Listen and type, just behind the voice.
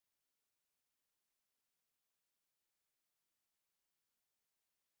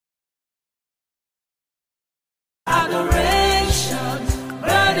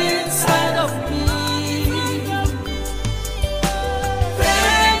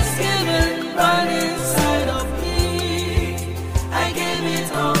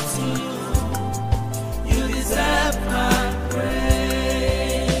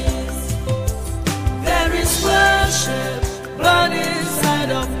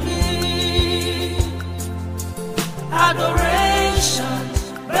adoration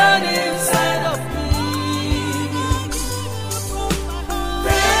burn inside of me.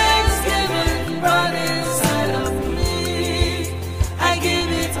 Thanksgiving burn inside of me. I give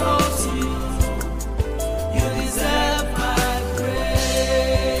it all to you. You deserve my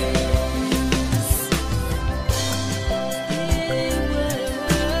praise.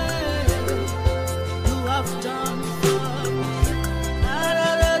 You have done for me.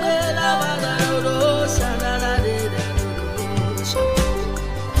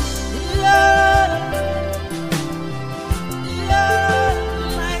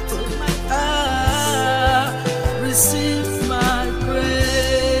 Receive my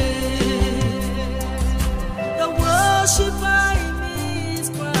praise. The worshiper in me is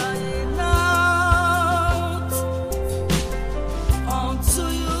crying out unto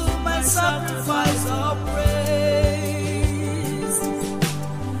you, my sacrifice of praise.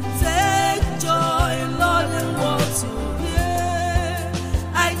 Take joy, Lord, in what you hear.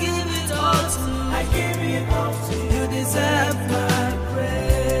 I give it all to you. I give it all to you. You deserve my praise.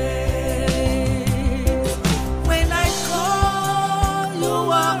 When I call, you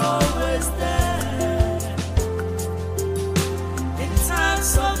are always there. In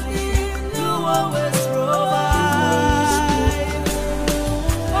times of need, you always provide.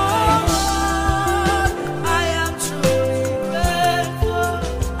 Oh Lord, I am truly grateful.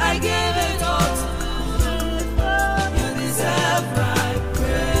 I give it all to you. You deserve my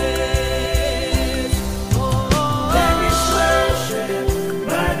praise. Oh, there is worship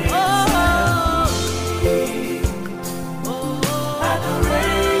burning inside of me.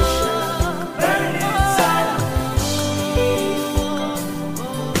 Adoration burning inside of me.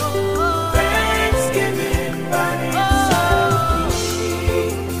 Thanksgiving burning inside of me.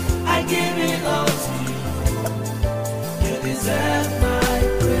 I give it all to you. You deserve my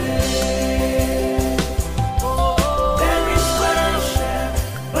praise. There is worship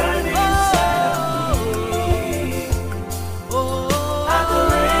burning inside of me.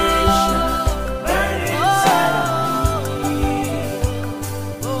 Adoration burning inside of me.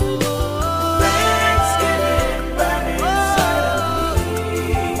 Thanksgiving burning inside of me.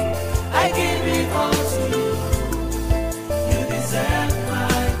 I give it all to you. You deserve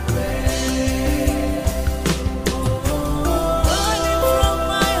my praise. Burning from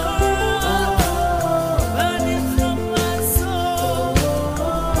my heart, burning from my soul,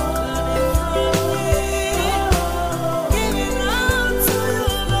 burning from me. Giving out to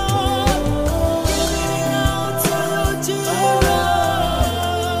you, Lord. Giving out to you, Jesus.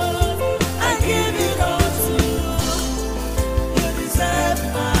 I give it all to you. You deserve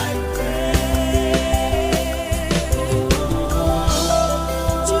my praise.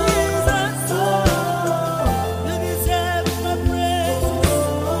 Jesus, you deserve my praise.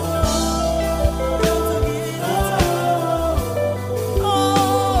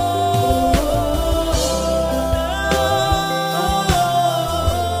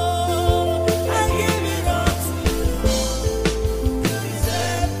 I give it all to you. You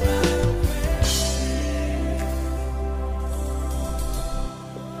deserve my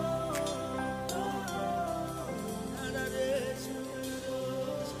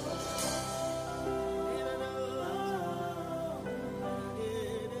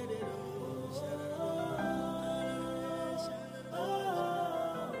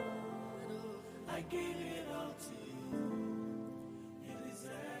I give it all to you. You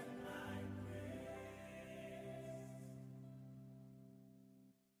deserve my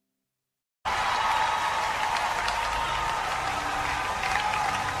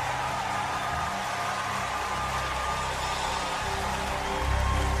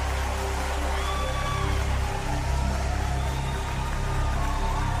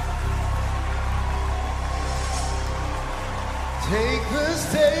Take the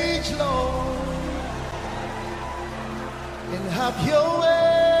stage, Lord, and have your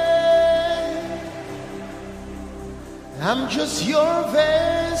way. I'm just your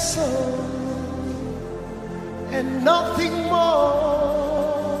vessel and nothing more.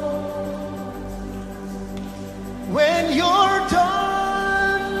 When you're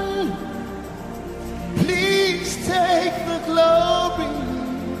done, please take the glory.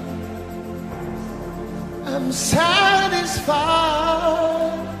 I'm satisfied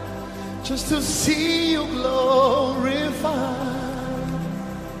just to see you glorified.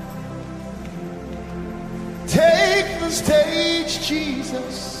 Take the stage,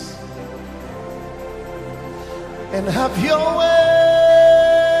 Jesus, and have your way.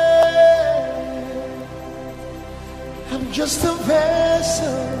 I'm just a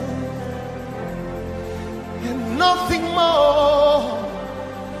vessel and nothing more.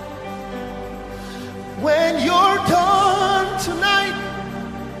 When you're done,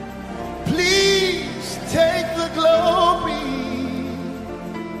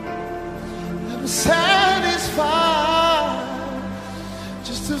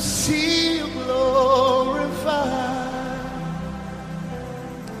 just to see you glorified.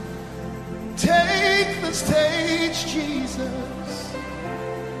 Take the stage, Jesus,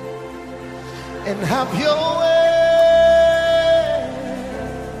 and have your way.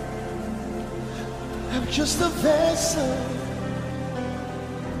 I'm just a vessel,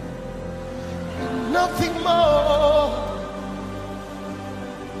 and nothing more.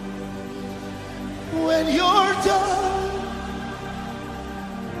 When you're done,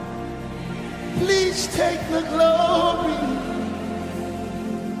 please take the glory.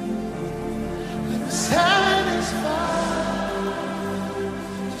 I'm satisfied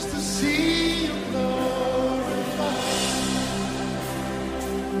just to see you glorified.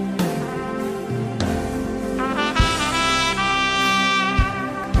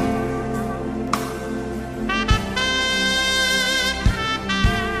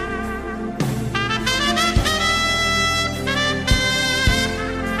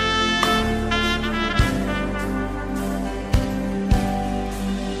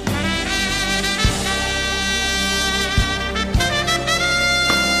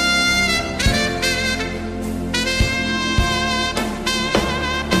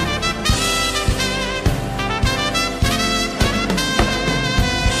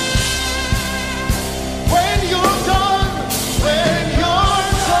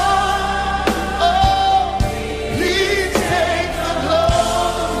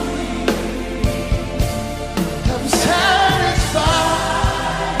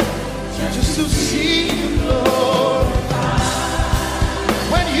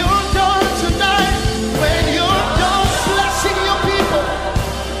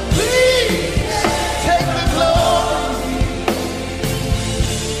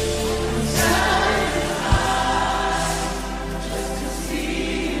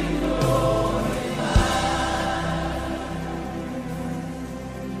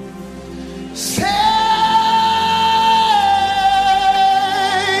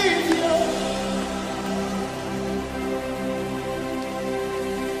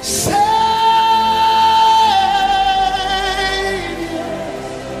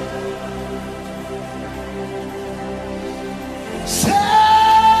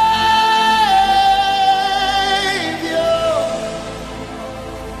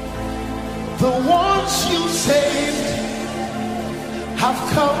 The ones you saved have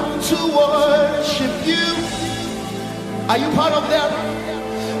come to worship you. Are you part of them?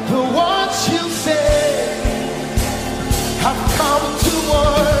 The ones you saved have come to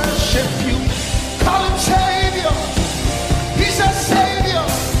worship you. Call him Savior. He's a Savior.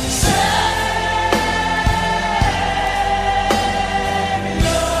 Savior.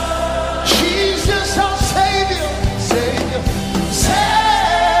 Jesus our Savior. Savior. Savior.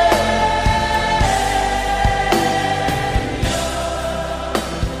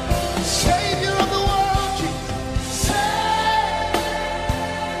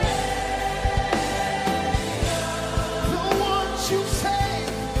 You say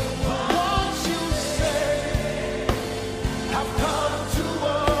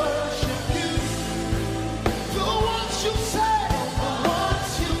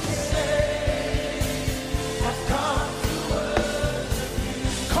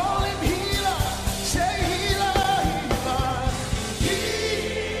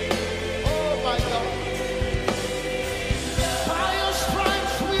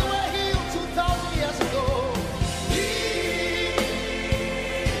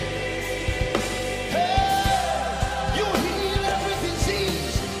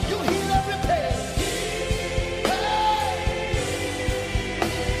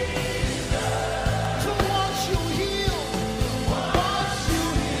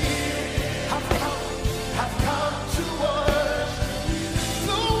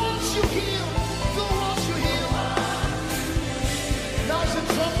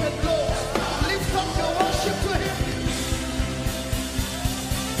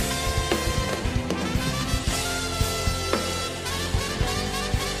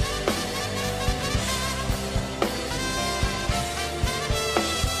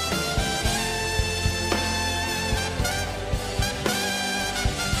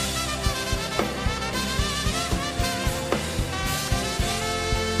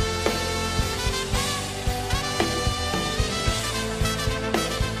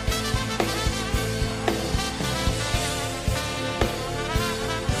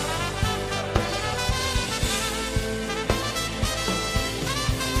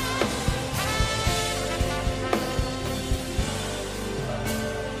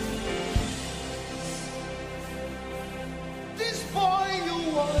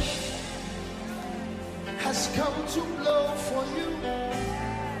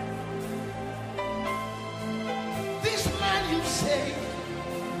saved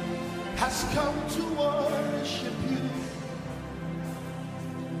has come to worship you.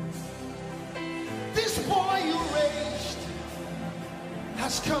 This boy you raised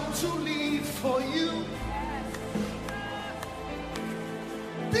has come to live for you.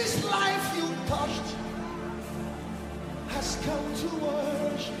 This life you touched has come to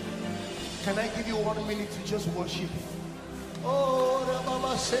worship. Can I give you 1 minute to just worship? Oh,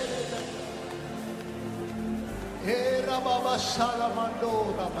 Rababa said, Hey, Rababa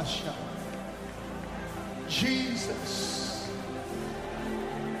Salamando Rabasha. Jesus,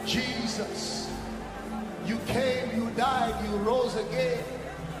 Jesus, you came, you died, you rose again.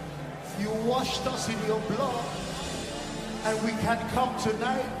 You washed us in your blood. And we can come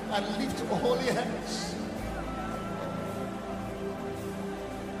tonight and lift holy hands.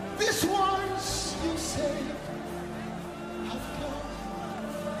 These ones you saved have come.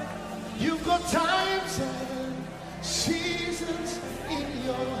 You've got times and seasons in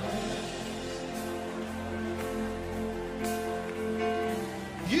your hands.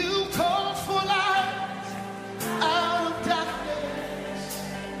 You called for light out of darkness.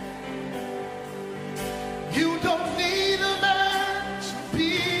 You don't need a man to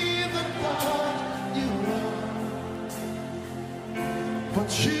be the God you are, but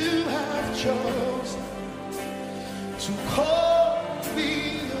you have chosen to call me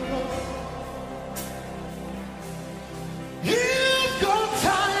your own. You've got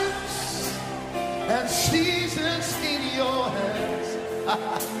times and seasons in your hands.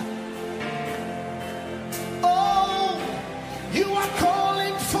 Oh, you are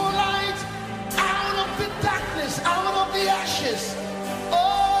calling for light out of the darkness, out of the ashes.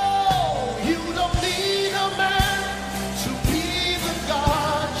 Oh, you don't need a man to be the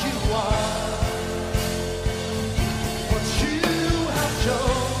God you are, but you have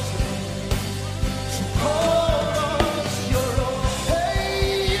chosen to call us your own.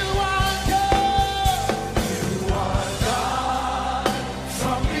 Hey, you are God. You are God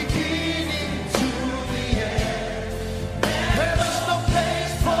from beginning to the end. There is no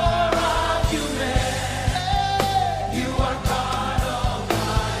place for argument. You are God all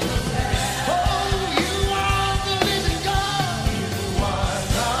by yourself. Oh, you are the living God. You are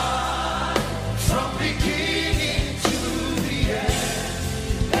God from beginning to the end.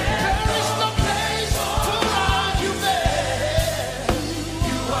 There is no place for argument.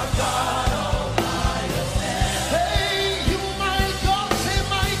 You are God all by yourself. Hey, you my God, say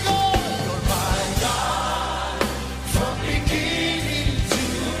my God. You're my God from beginning to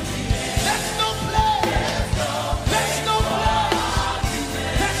the end. There's no place. There's no place.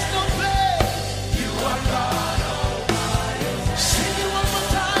 There's no place. You are God all by yourself. Sing it one more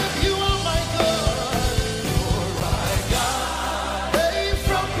time. You are my God. You're my God. Hey,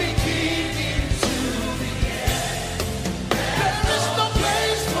 from beginning to the end. There is no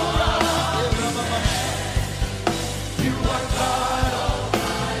place for argument. You are God all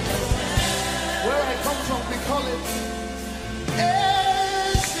by yourself. Where I come from, we call it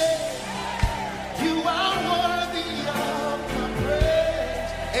Eze. You are worthy of my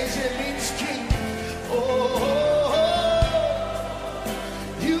praise. Eze means king. Oh,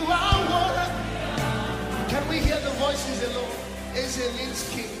 you are worthy. Can we hear the voices alone? Eze means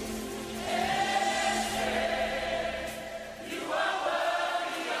king.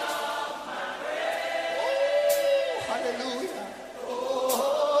 Oh, hallelujah. Oh,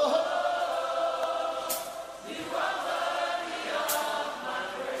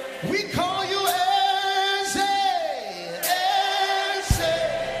 we call you Eze. Eze.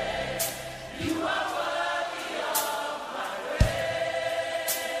 You are worthy of my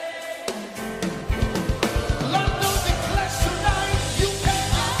praise. London declares tonight, you can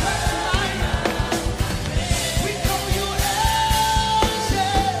declare tonight. We call you Eze.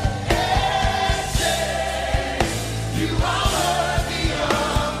 Eze. You are worthy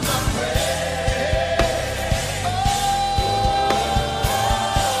of my praise. Oh,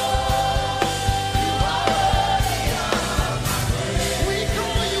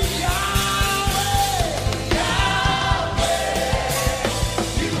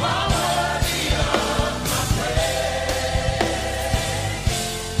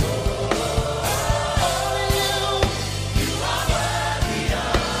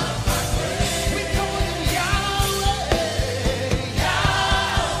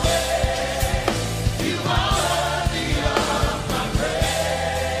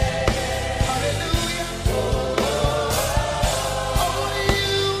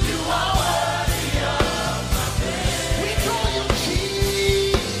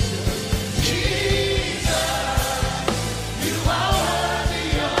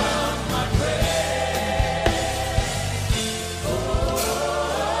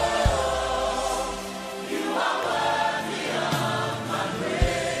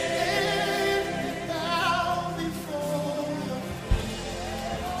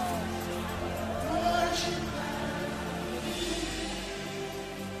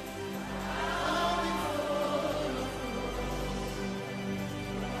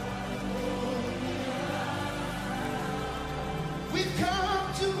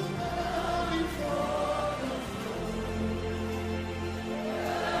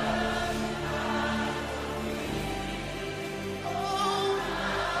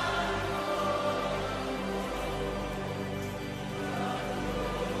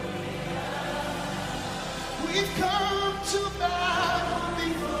 We've come to bow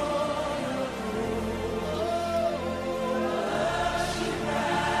before you.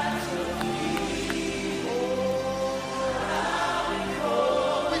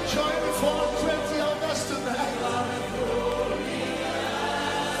 We join the 420 of us tonight.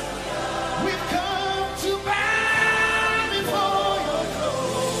 We've come to bow before your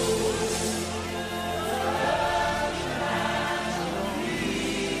throne.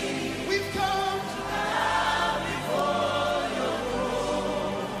 We've come to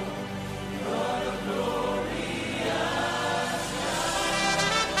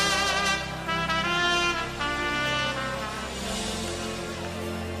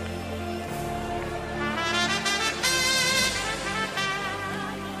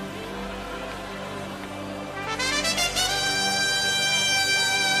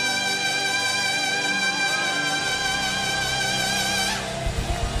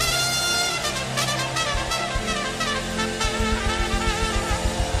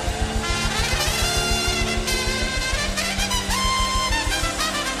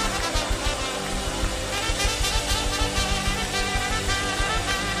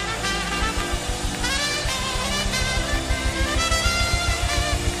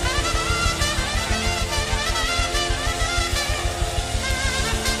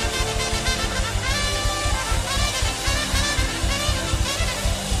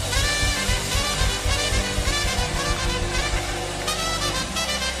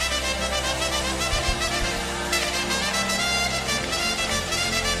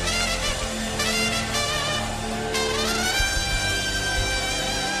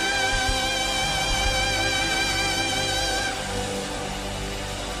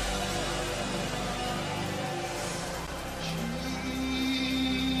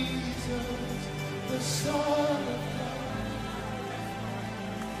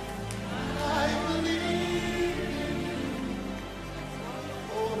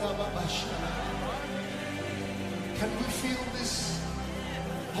Can we feel this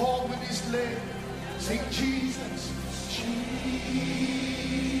hall with his leg? Sing Jesus, Jesus,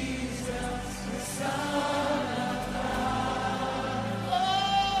 the Son of God.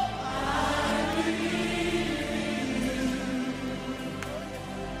 Oh, I believe in you.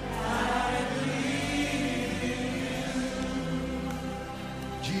 I believe in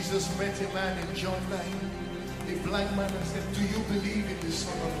you. Jesus met a man in John 9, a blind man, and said, do you believe in the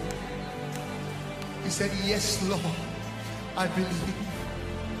Son of God? He said, yes, Lord, I believe.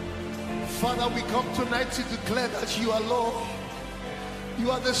 Father, we come tonight to declare that you are Lord.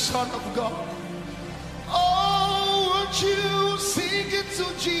 You are the Son of God. Oh, won't you sing it to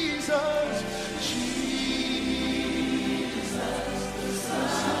Jesus? Jesus, the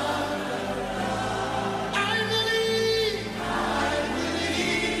Son of God. I believe in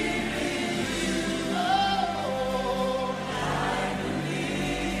you. Oh,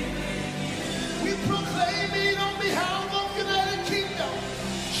 we proclaim it on behalf of United Kingdom.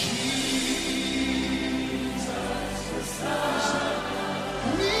 Jesus, the Son.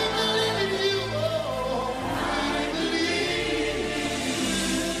 We believe in you. Oh, we believe.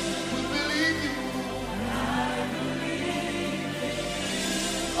 We believe you.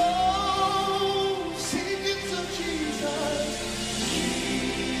 Oh, sing it to Jesus. Jesus,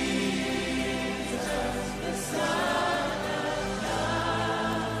 the Son of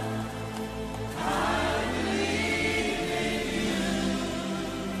God.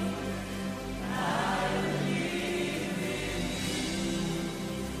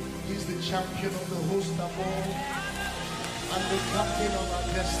 He's the champion of the host of all and the captain of our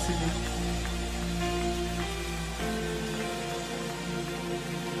destiny.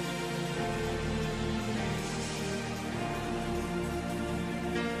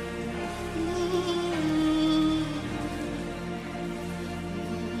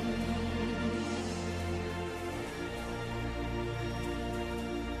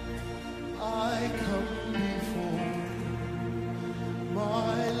 I come before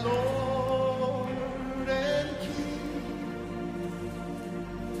my Lord and King,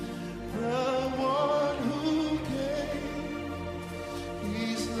 the one who gave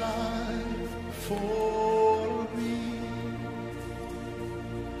his life for me.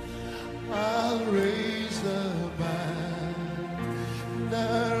 I'll raise the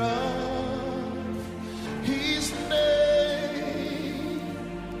banner of his name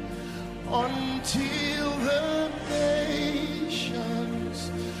until the nations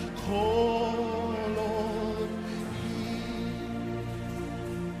call on him.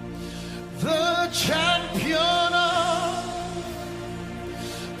 The champion of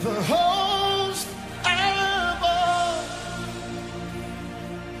the host above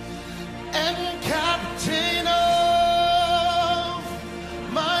and captain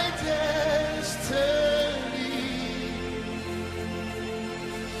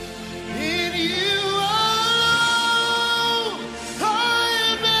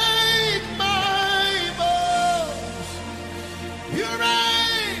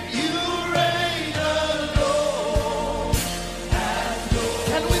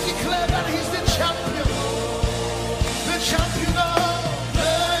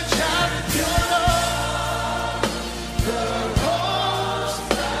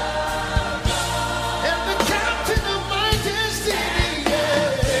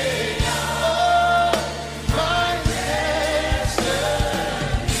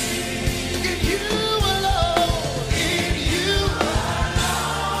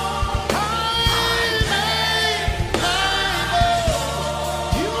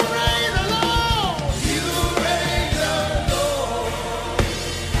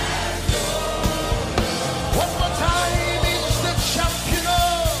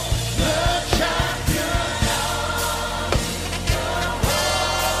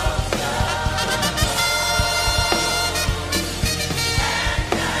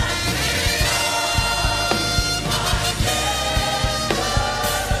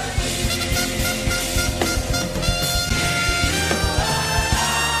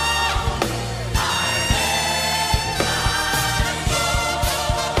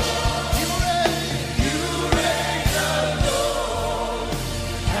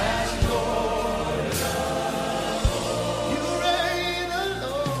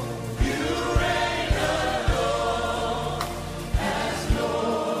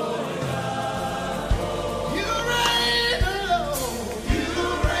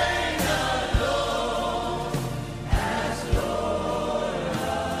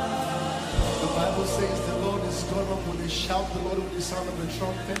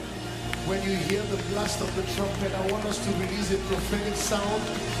trumpet. When you hear the blast of the trumpet, I want us to release a prophetic sound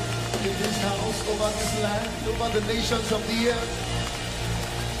in this house, over this land, over the nations of the earth.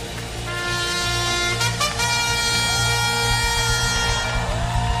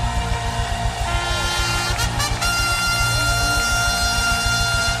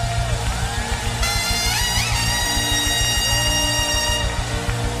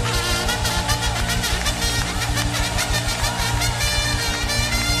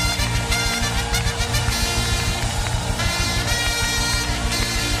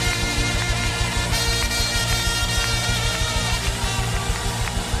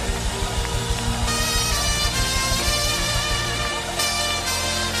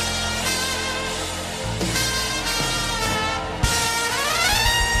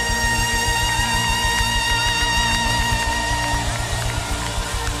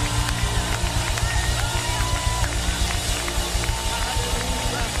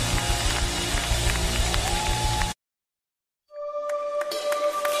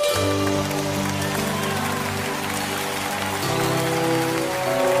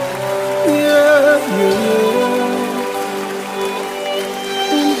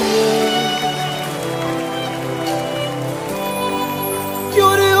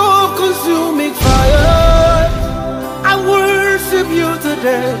 You're the all-consuming fire. I worship you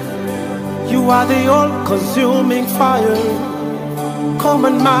today. You are the all-consuming fire. Come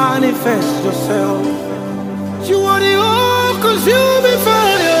and manifest yourself. You are the all-consuming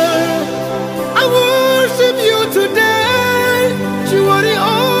fire. I worship you today. You are the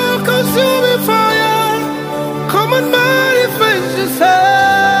all-consuming fire. Come and manifest yourself.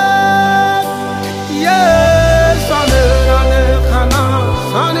 Yes,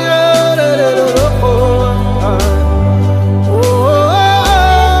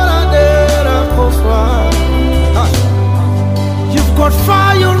 you've got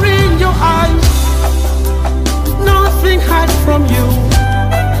fire in your eyes. Nothing hides from you.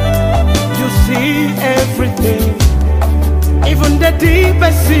 You see everything, even the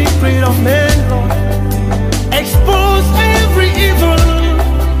deepest secret of men, Lord. Expose every evil,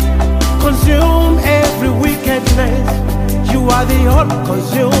 consume every wickedness. You are the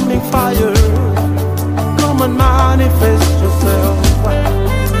all-consuming fire. Come and manifest yourself.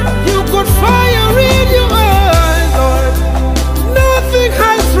 You got fire in your eyes, Lord. Nothing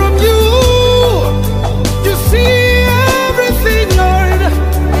hides from you. You see everything, Lord,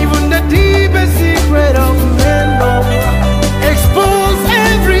 even the deepest secret of men, Lord. Expose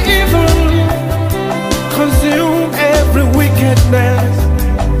every evil, consume every wickedness.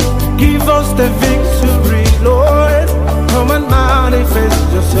 Give us the victory, Lord. Come and manifest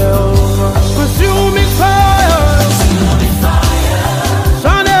yourself. Consuming fire. Consuming fire.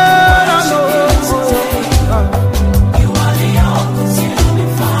 Son, I know. You are the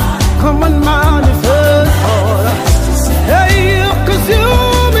all-consuming fire. Come and manifest, Lord. Hey,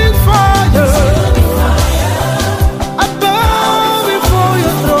 consuming fire. I bow before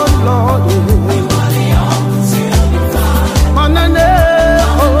your throne, Lord. You are the all-consuming fire. On the name.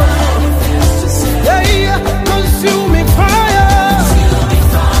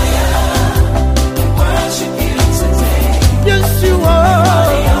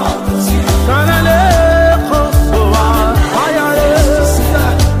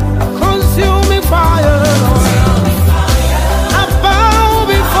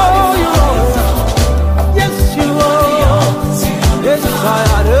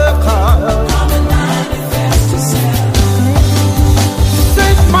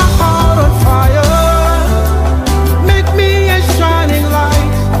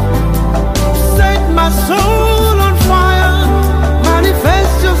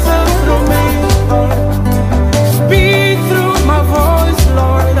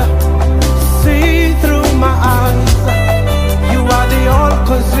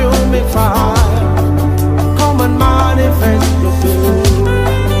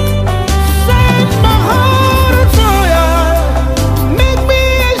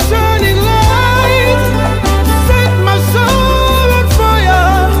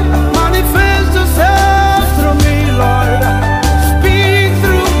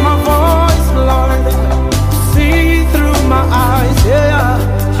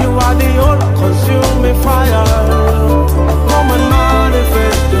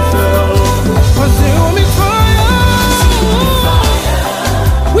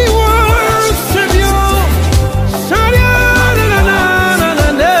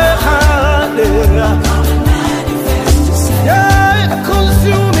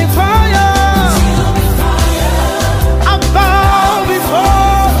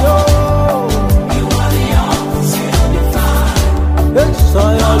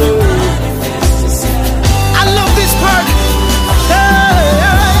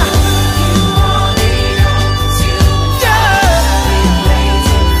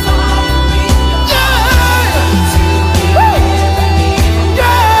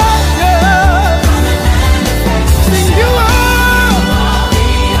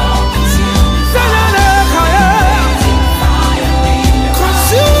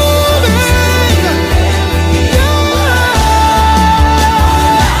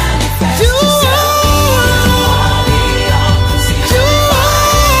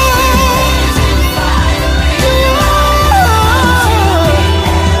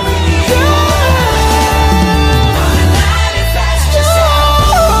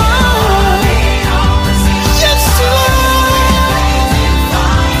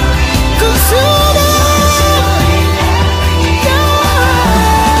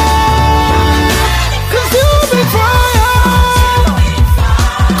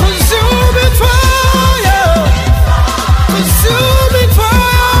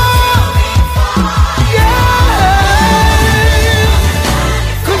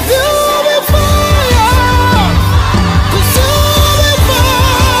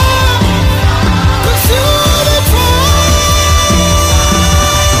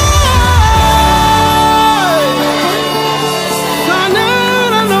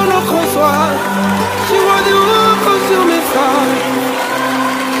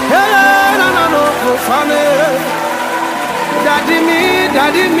 honey. Daddy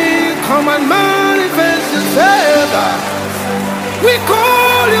me, come and manifest yourself. We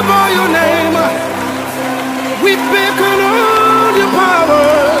call you by your name. We beckon on your power.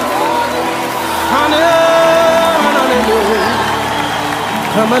 Hallelujah.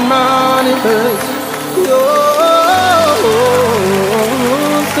 Come and manifest yourself.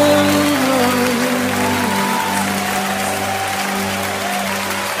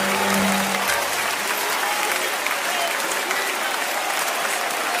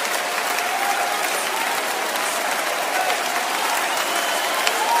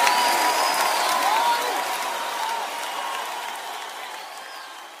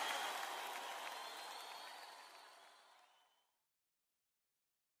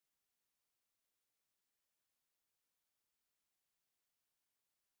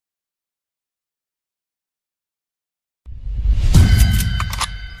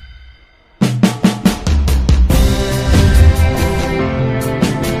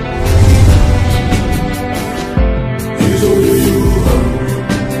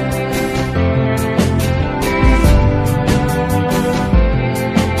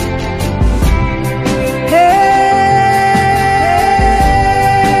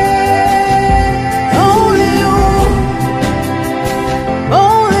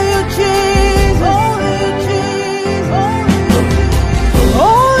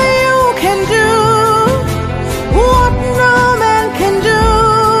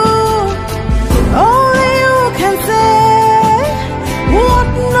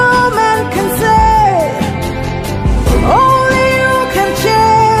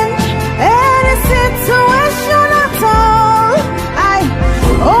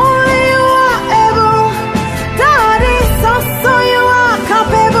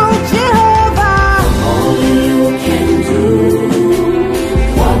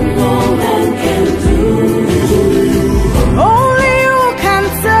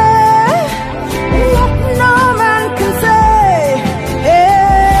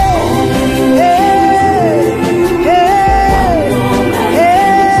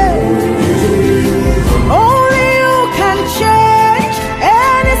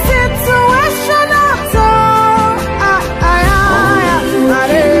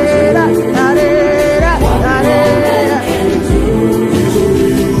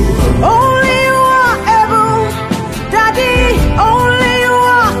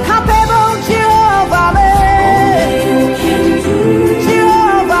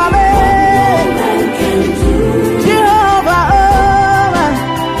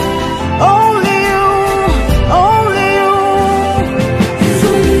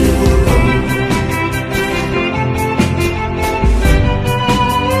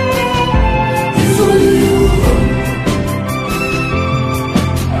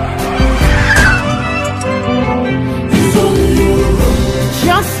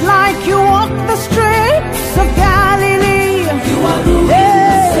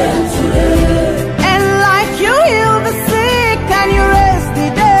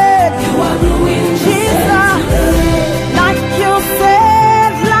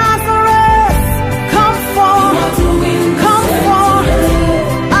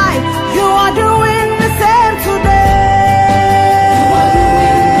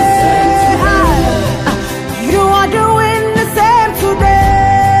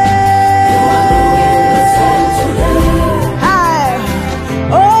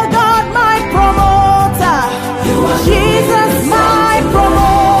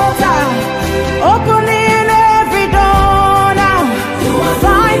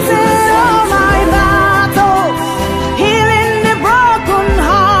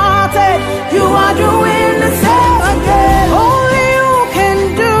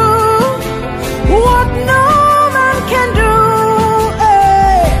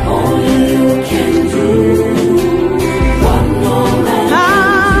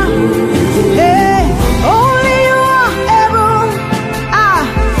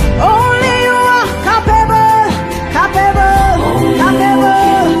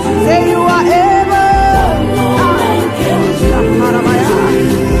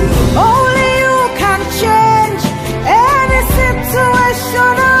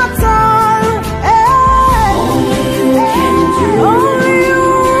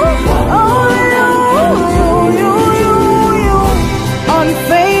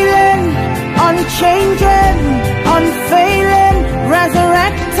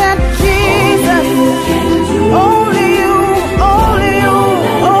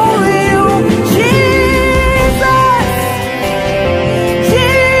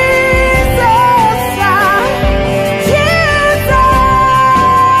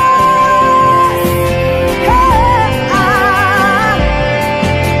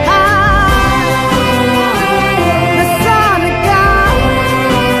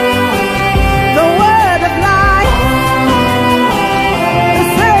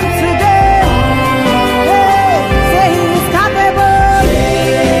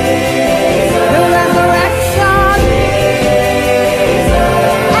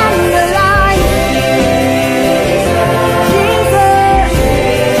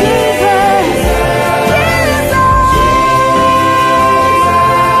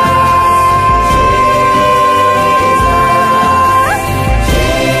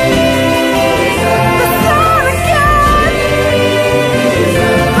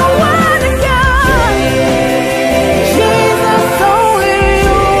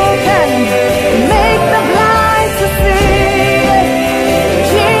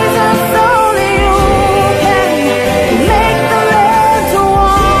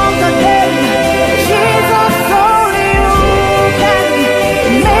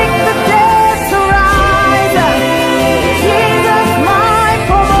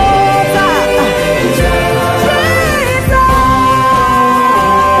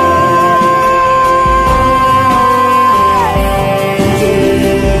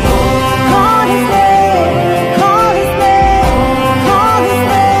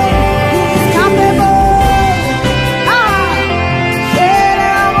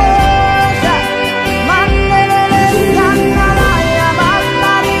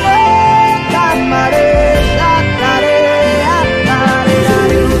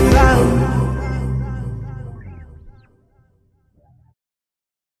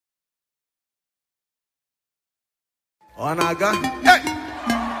 Onaga. Hey!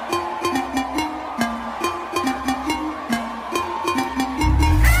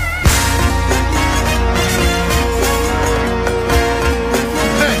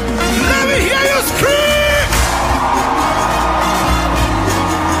 Hey, let me hear you scream!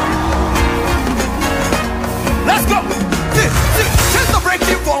 Let's go! Change the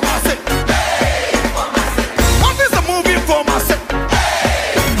breaking for my sake. What is the moving for my sake?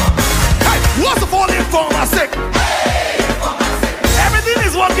 Hey, what's the falling for my sake? Everything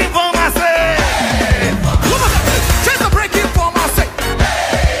is working for my sake. Change the breaking for my sake.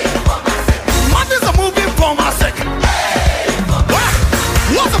 What is the moving for my sake?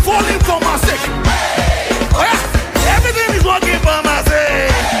 What's the falling for my sake? Everything is working for my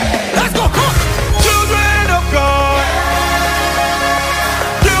sake. Let's go, come on. Children of God.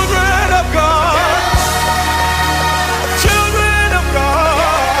 Children of God. Children of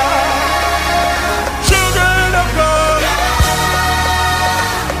God. Children of God.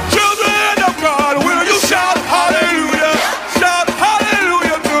 Children of God. Will you shout hallelujah? Shout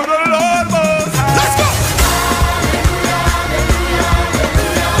hallelujah to the Lord Most High. Let's go.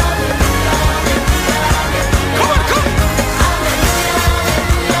 Come on, come on.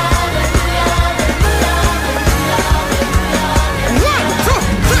 1, 2,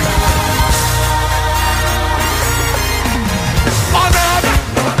 3. Another,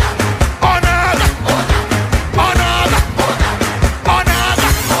 another, another, another,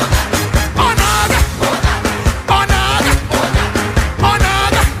 another,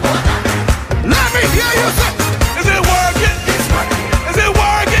 another. Let me hear you say, is it working? Is it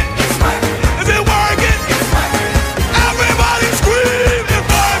working? Is it working? Everybody scream, it's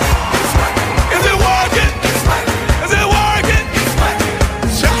working. Is it working? Is it working?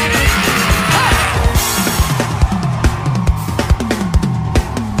 Shout it.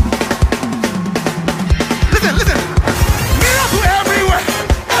 Listen, listen. Miracle everywhere.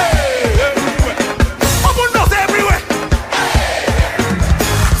 Hey, everywhere. Open doors everywhere.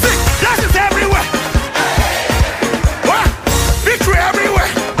 See, blessings everywhere. What? Victory everywhere.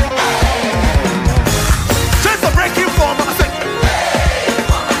 Chains are breaking for my sake.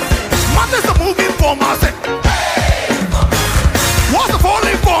 Mountains are moving for my sake. Walls are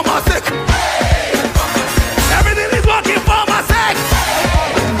falling for my sake. Everything is working for my sake.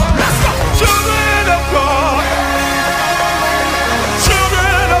 Let's go. Children of God.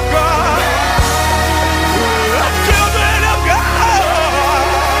 Children of God. Children of God.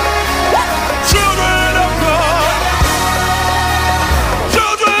 Children of God.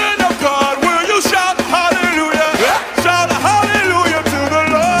 Children of God. Will you shout hallelujah? Shout hallelujah to the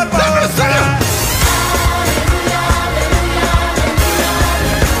Lord. Let me see you.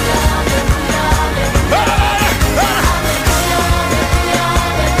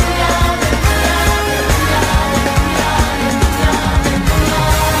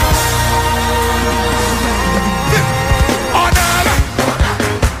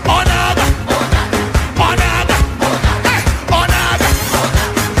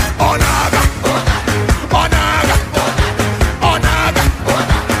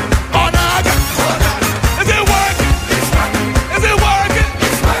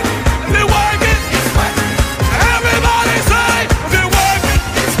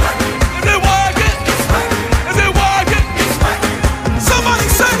 Somebody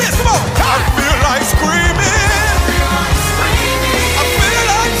say this, come on. I feel like screaming. I feel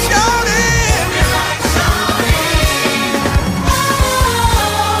like shouting.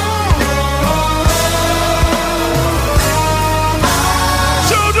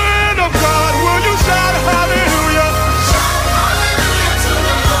 Children of God, will you shout hallelujah?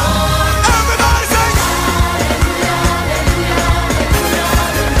 Everybody say,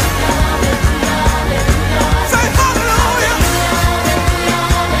 say hallelujah.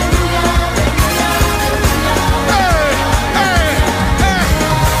 Hey, hey,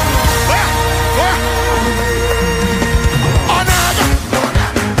 hey. Where? Another,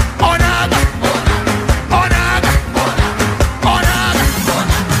 another, another, another,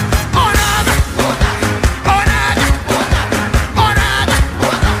 another,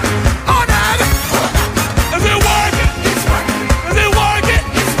 another. Is it working? Is it working?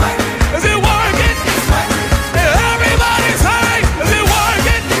 Is it working? Everybody say, is it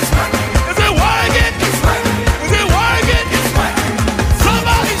working? Is it working? Is it working?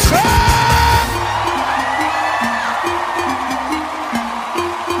 Somebody shout!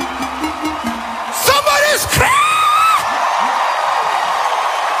 Somebody scream!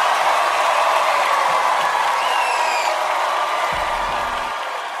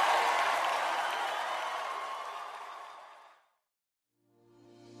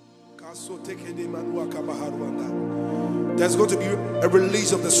 Kaso teke de manua kabaharuanda. There's going to be a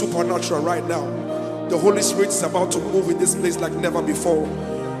release of the supernatural right now. The Holy Spirit is about to move in this place like never before.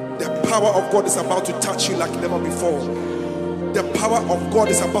 The power of God is about to touch you like never before. The power of God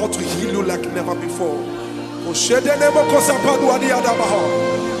is about to heal you like never before.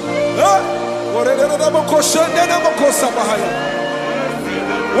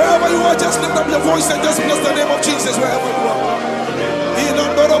 Wherever you are, just lift up your voice and just bless the name of Jesus wherever you are.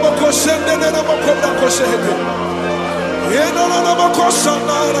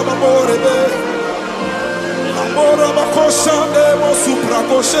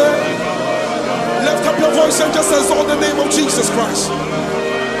 Lift up your voice and just exalt the name of Jesus Christ.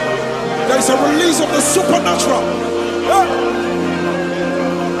 There is a release of the supernatural.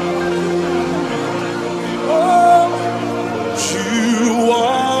 Oh, you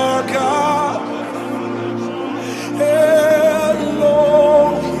are God, Elohim,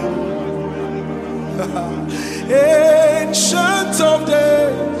 Ancient of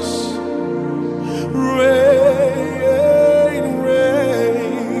Days, reign,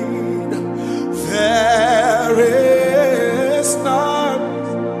 reign. There is none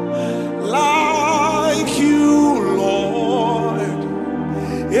like you, Lord,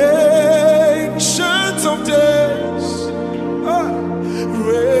 Ancient of Days,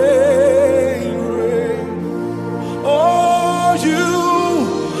 reign, reign. Oh, you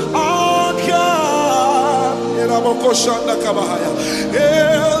are God,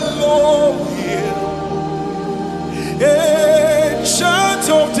 Elohim, Ancient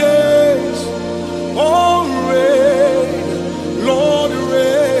of Days, oh reign, Lord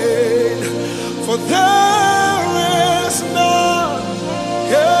reign, for there is none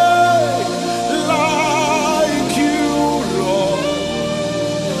like you, Lord,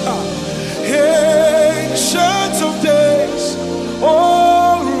 Ancient of Days,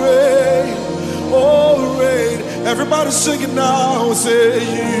 oh reign. Everybody sing it now, say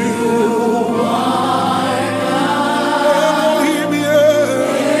you are Elohim,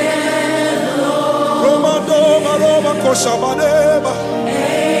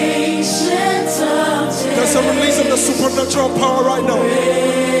 there's a release of the supernatural power right now.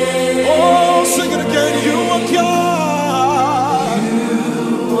 Oh, sing it again. You are God.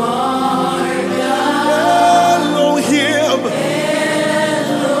 You are God. Elohim.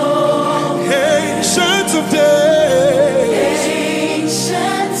 Ancient of Days.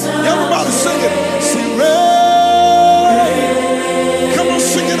 Everybody sing it. Sing rain. Come on,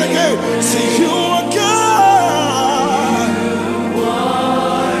 sing it again. Sing you are God.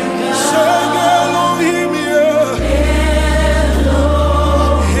 Sing Elohim, yeah.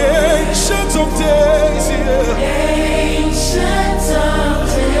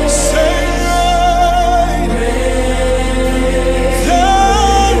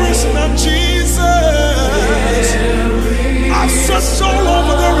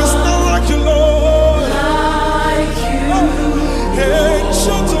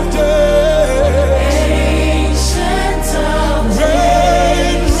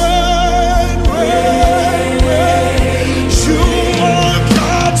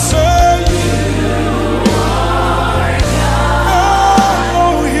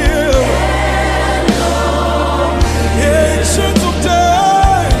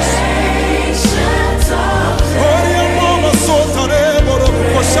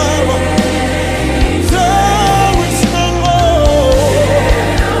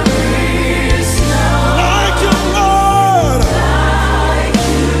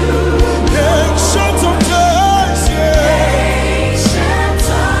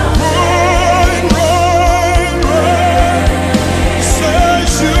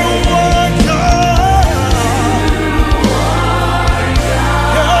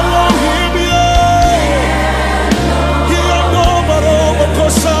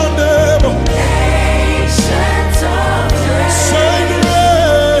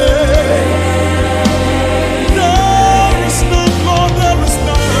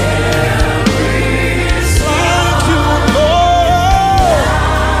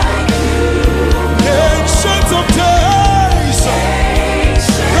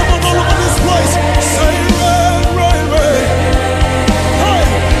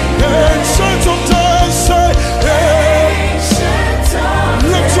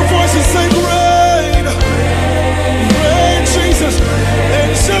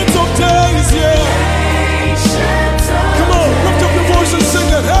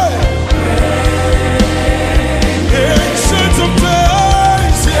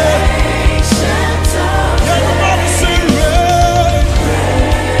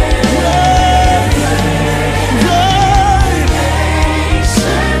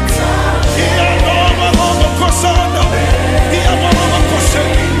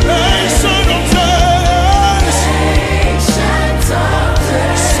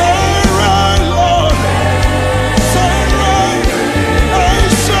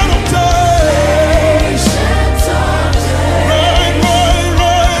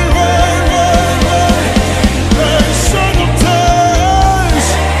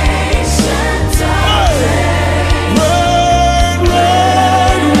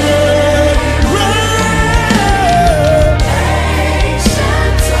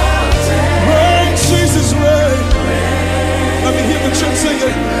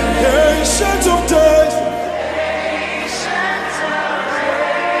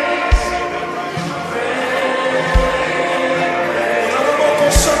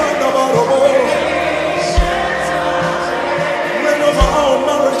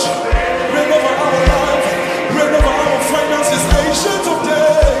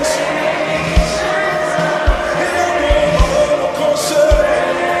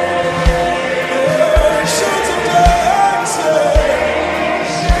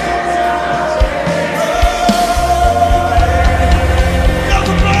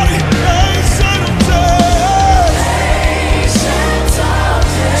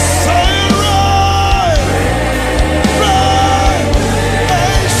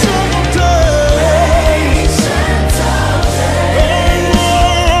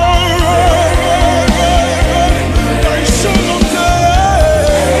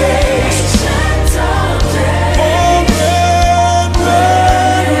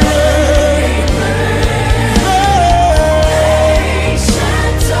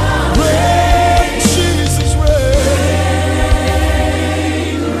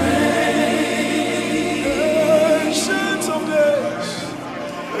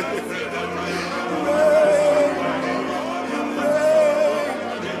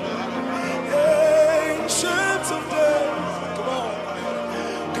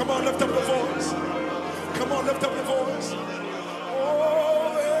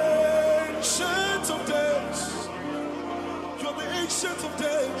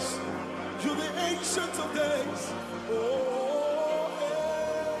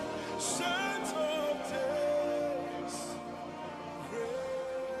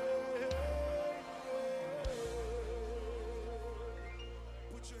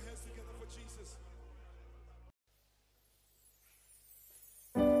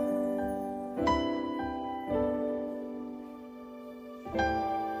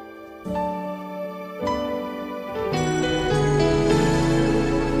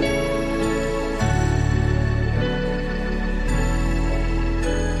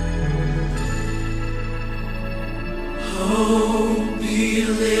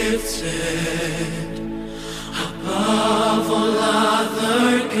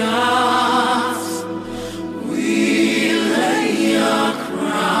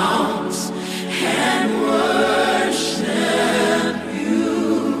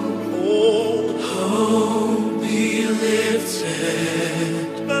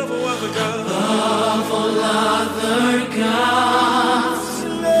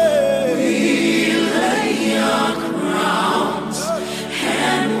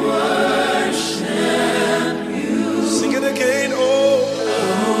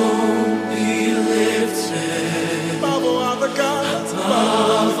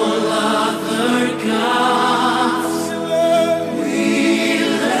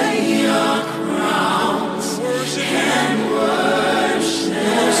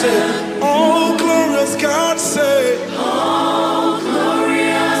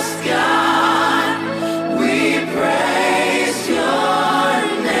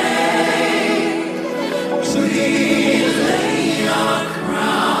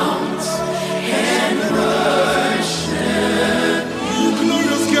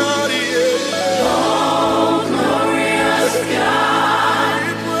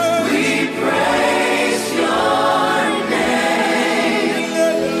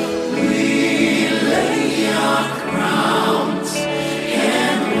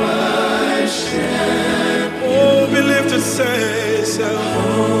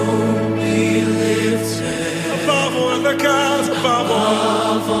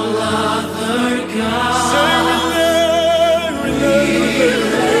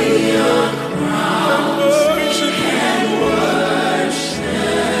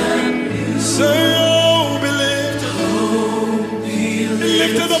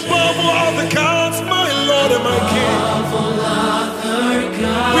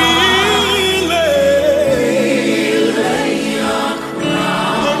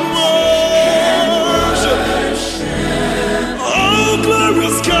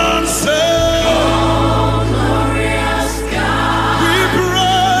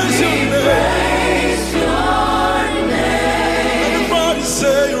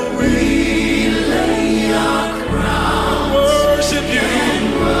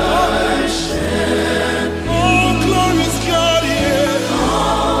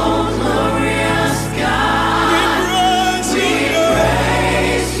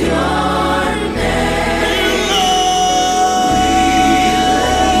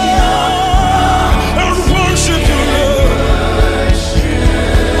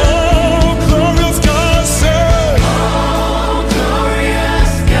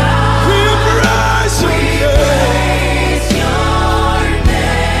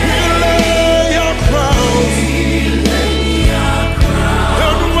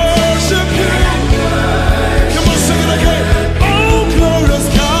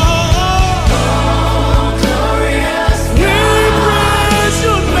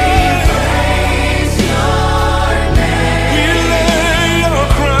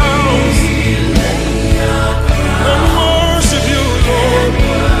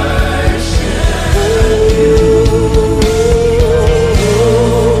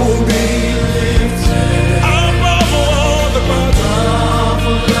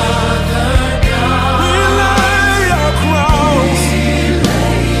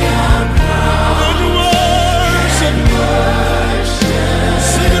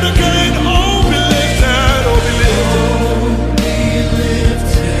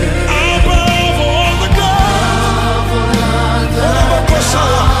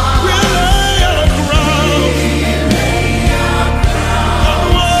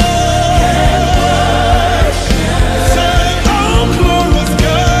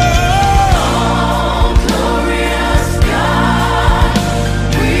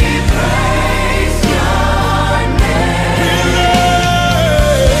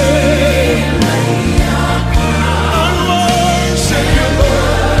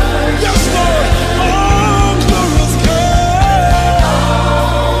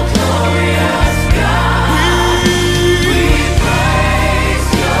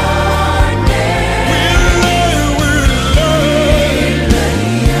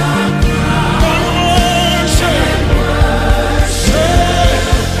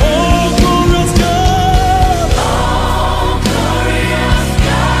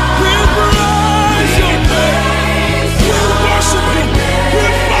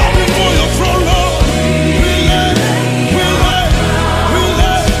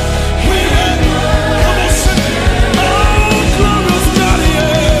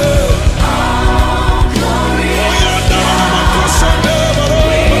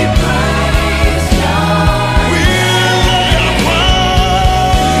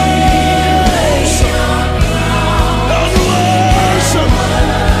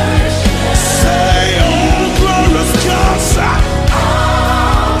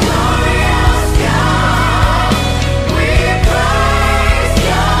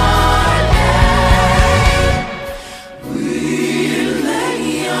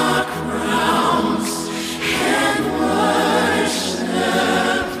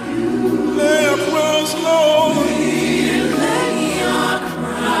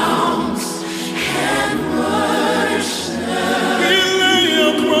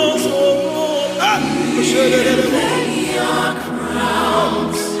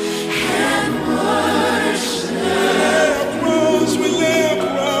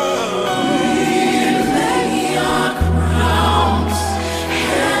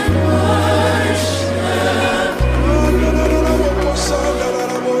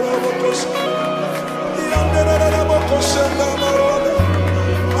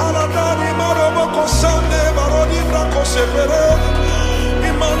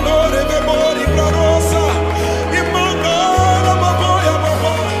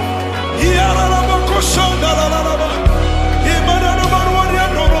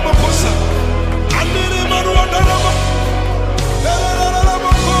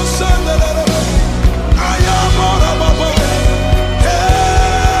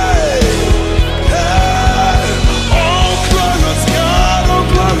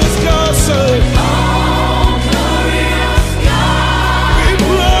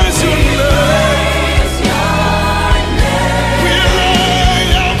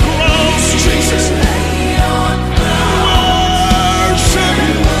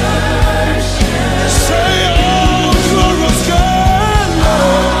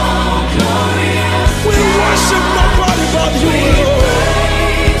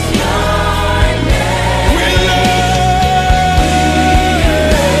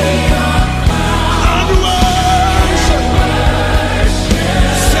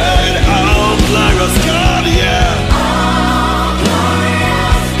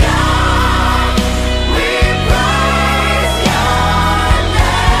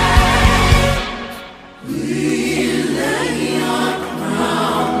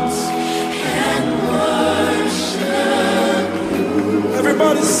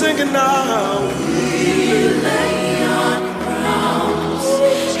 Singing now. We lay our crowns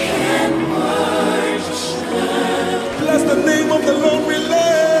and worship. Bless the name of the Lord. We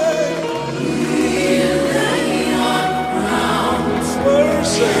lay. We lay our crowns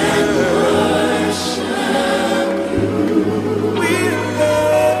Worship. and worship. We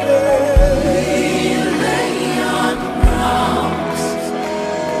lay our crowns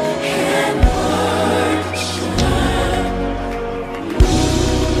and worship.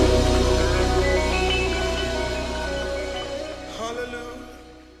 Hallelujah.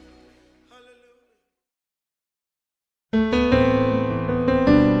 Hallelujah.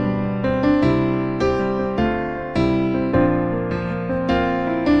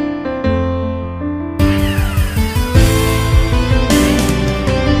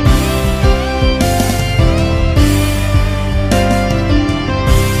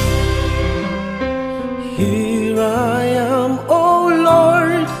 Here I am, oh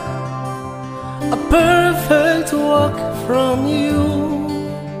Lord, a perfect walk from you.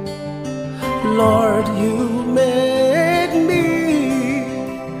 Lord, you made me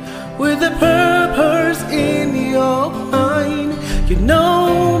with a purpose in your mind. You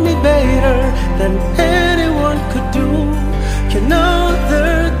know me better than anyone could do. You know the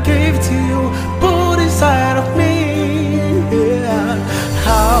gift you put inside of me. Yeah.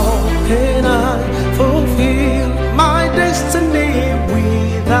 How can I fulfill my destiny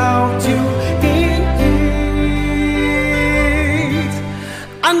without you in it?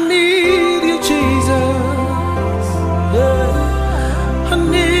 I need you, Jesus. Yeah. I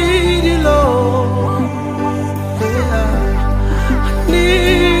need you, Lord. Yeah. I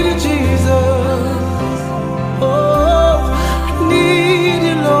need you, Jesus. Oh, I need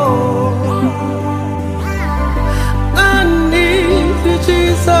you, Lord. I need you,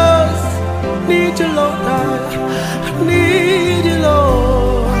 Jesus. Need you, Lord. I need you,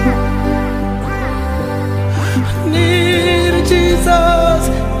 Lord. I need you, Jesus.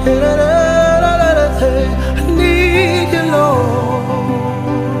 I need you, Lord.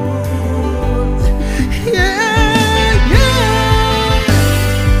 Yeah, yeah.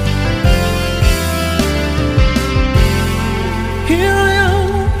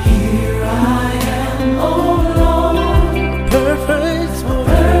 Here I am, oh Lord, perfect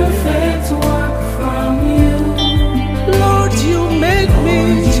work from you. Lord, you made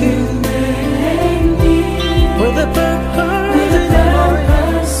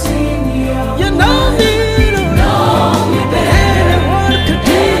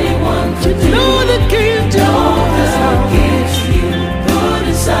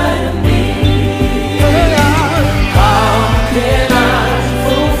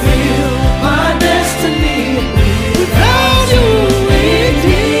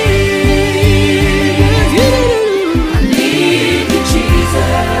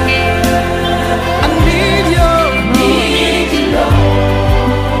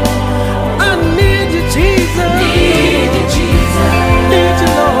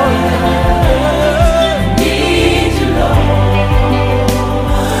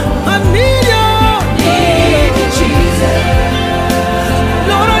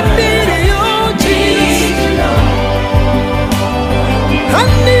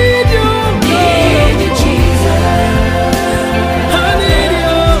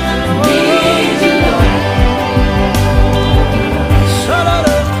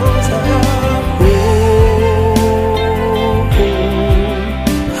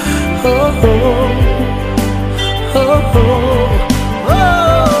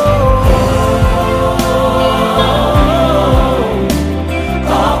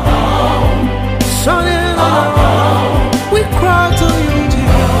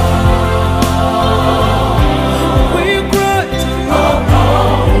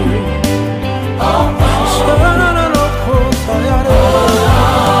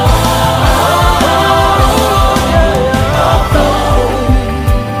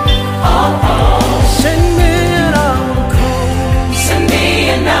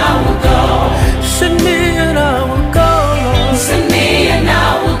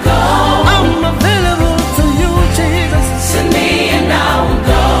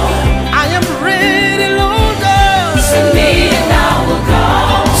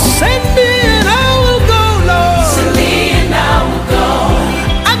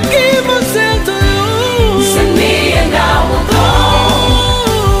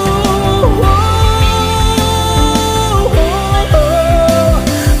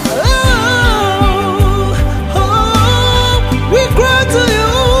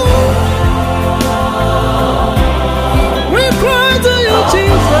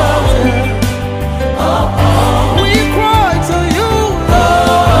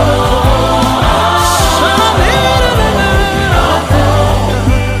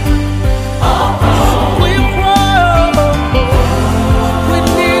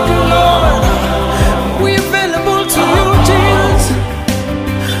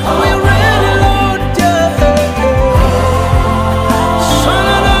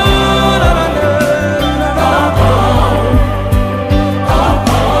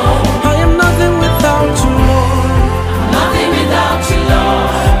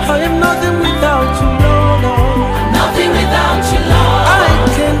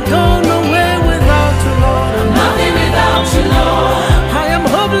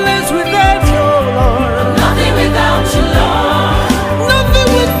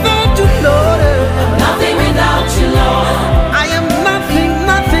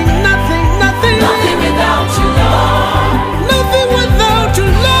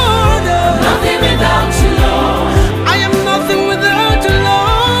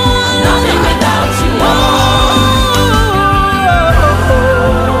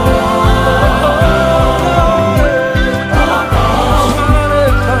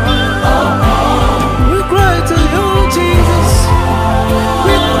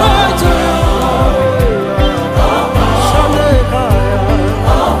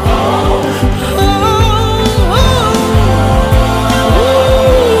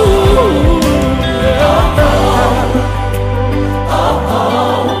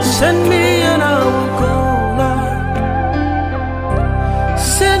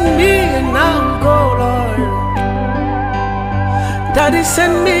Daddy,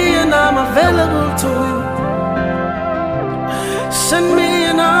 send me and I'm available to you. Send me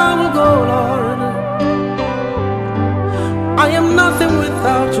and I will go, Lord. I am nothing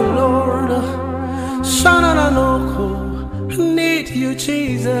without you, Lord. Shananoko, I need you,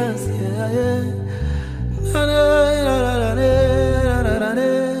 Jesus. Yeah, yeah.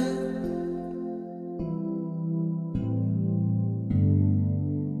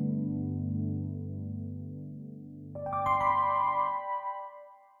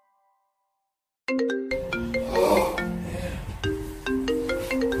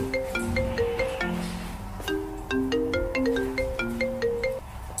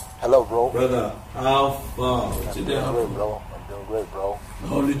 Hello, bro. Brother, how far? I'm doing great, bro. I'm doing great, bro.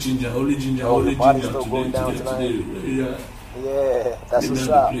 Holy ginger. Oh, your body's still going down tonight? Yeah, that's what's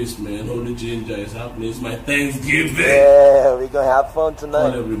up. Place, man. Holy ginger is happening. It's my Thanksgiving. Yeah, we're gonna have fun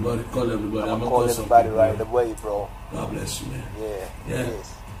tonight. Call everybody. I'm gonna call everybody right away, bro. God bless you, man. Yeah.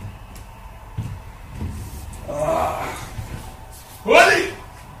 Yes. Holy!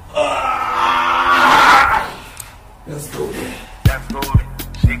 Let's go, man. That's for me,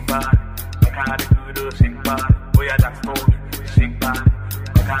 shake body. Like how to do the shake body. Oh yeah, that's for me, shake body.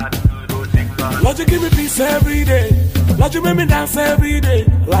 Like how to do the shake body. Lord, you give me peace every day. Lord, you make me dance every day,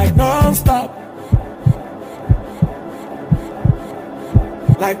 like non-stop.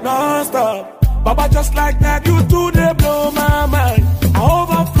 Like non-stop. Baba, just like that, you do they blow my mind. I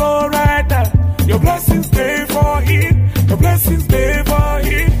overflow right now. Your blessings stay for it. Your blessings stay for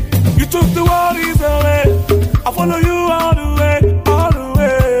it. You took the worries away. I follow you all the way, all the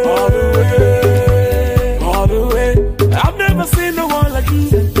way, all the way, all the way. I've never seen no one like you.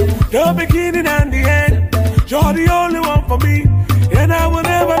 The beginning and the end. You're the only one for me, and I will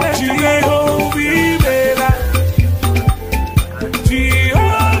never let you go.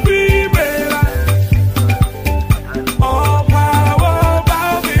 Jehovah, Jehovah, all power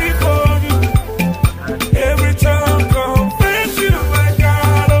bow before you. Every tongue confess you, my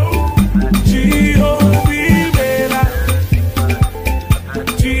God. Oh, Jehovah,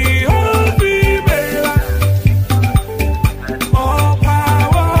 Jehovah, all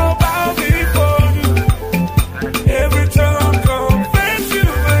power bow before you. Every tongue confess you,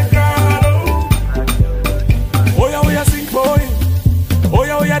 my God. Oh yeah, sing for him. Oh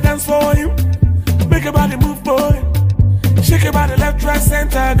yeah, dance for him. Make your body move for him. Shake your body left, right,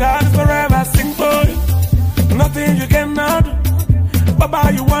 center. God is forever, sing for him. Nothing you cannot do.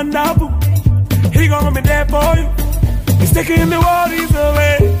 Baba, you wonderful. He gonna be there for you. He's taking the worries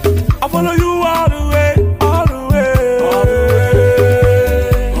away. I follow you all the way, all the way, all the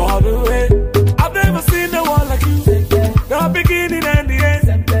way, all the way. I've never seen no one like you. The beginning and the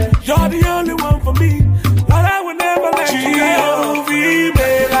end. You're the only one for me. But I will never let you go.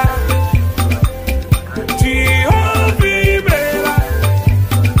 Jehovah,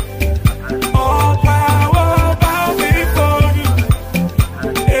 all power bow before you.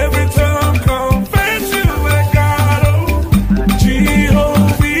 Every tongue confess you, my God. Oh,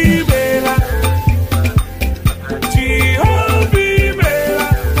 Jehovah, Jehovah,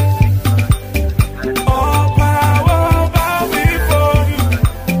 all power bow before you.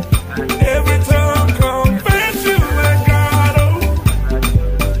 Every tongue confess you, my God. Oh,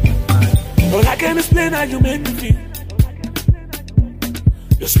 well, I can't explain how you make me feel.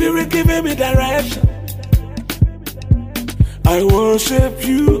 Your spirit giving me direction. I worship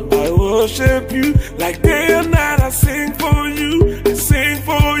you like day and night. I sing for you, I sing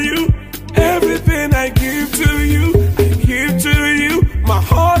for you. Everything I give to you, I give to you. My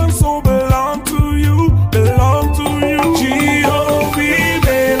heart and soul belong to you, belong to you.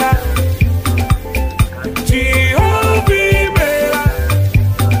 Jehovah, Jehovah,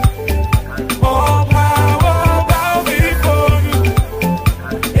 all power bow before you.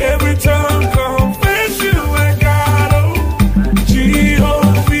 Every tongue confess you, my God. Oh,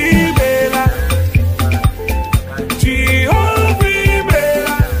 Jehovah, Jehovah,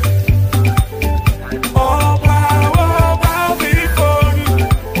 all power bow before you.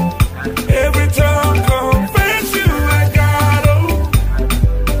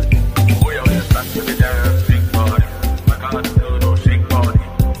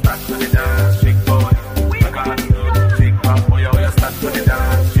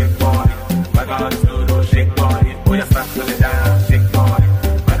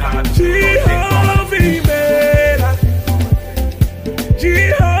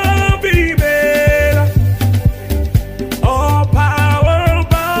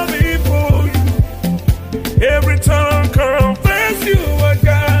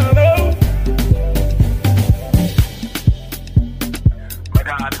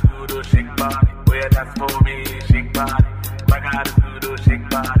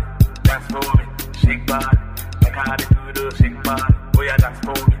 shake body. Like how they do the shake body. Oh yeah, that's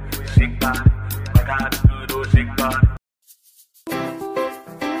for me. Shake body. Like how they do the shake body.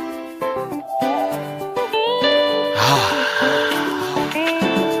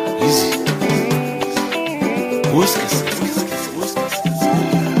 Easy. Whiskas.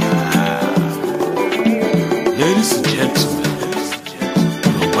 Ladies and gentlemen,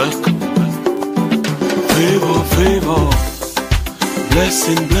 you're welcome. Favor, favor,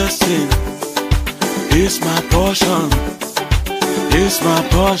 blessing, blessing. It's my portion. It's my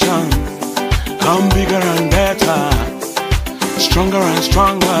portion. Come bigger and better, stronger and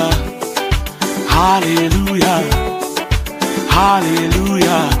stronger. Hallelujah.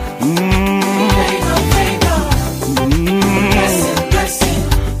 Hallelujah. Favor, favor, blessing, blessing.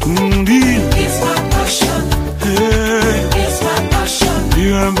 It's my portion. Hey, It's my portion.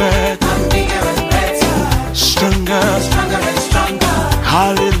 bigger and better, I'm bigger and better, stronger. stronger and stronger.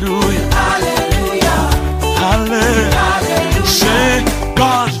 Hallelujah. Hallelujah. Hallelujah. Hallelujah. Say,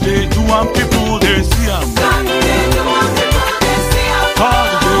 God, they do one people, they see them. God, they do want people, they see us. God,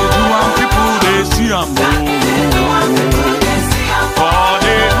 they do one people, they see them. God, they do want people, they see us. God,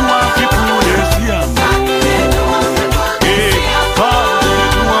 they do one people, they see them. God, they do want people, they Hey, see us. God, they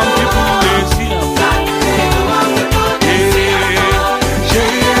do one people, they see them. God, they do want people,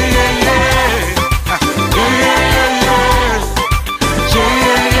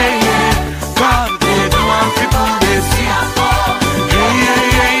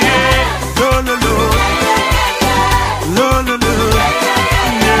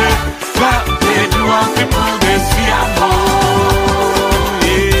 they see us.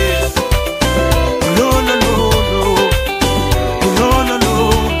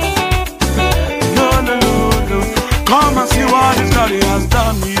 Come and see what His God has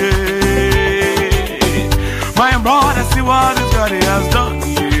done, yeah. My brother, see what His God has done,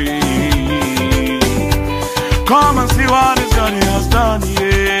 yeah. Come and see what His God has done,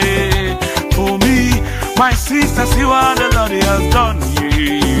 yeah. For me, my sister, see what the Lord has done,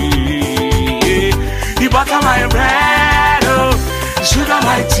 yeah. He butter my bread, oh, He sugar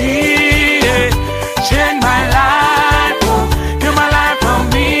my tea, yeah. Change my life, oh, give my life for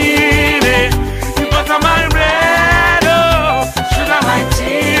me, yeah. He butter my bread, oh, sugar my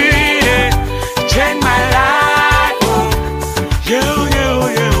tea, yeah. Change my life, oh, yeah, yeah,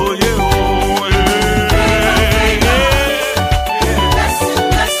 yeah, yeah, Blessing,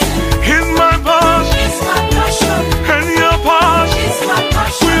 blessing. He's my boss, It's my portion. and your boss. It's my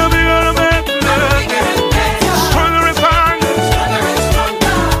portion. We'll be gonna make I'm bigger and better, stronger and stronger. stronger and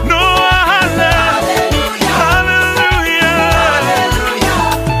stronger. No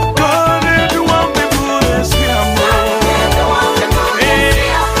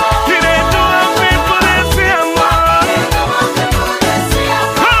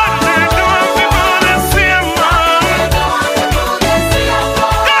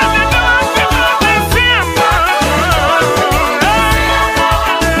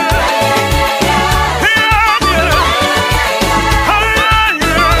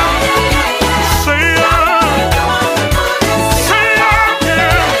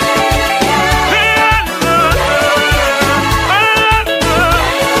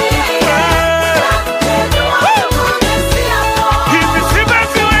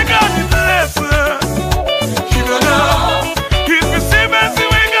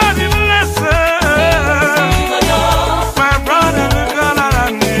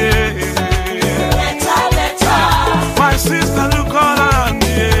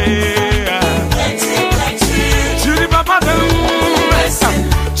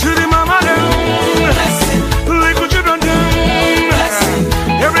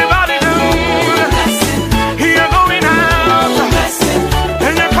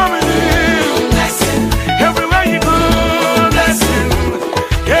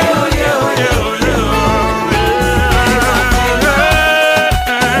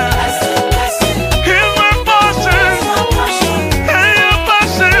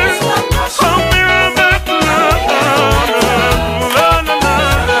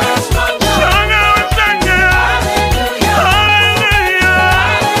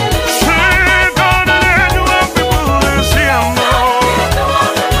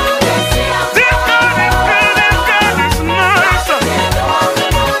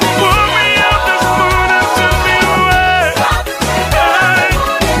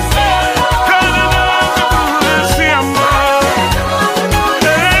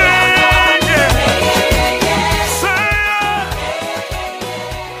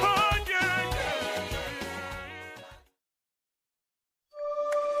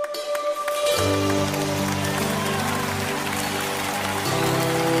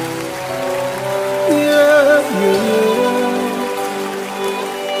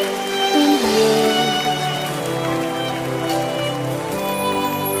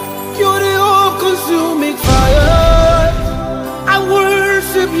You're the all-consuming fire. I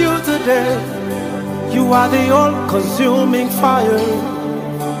worship you today. You are the all-consuming fire.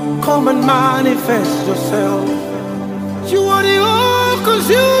 Come and manifest yourself. You are the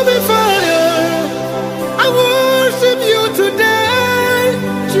all-consuming fire. I worship you today.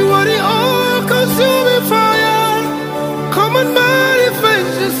 You are the all-consuming fire. Come and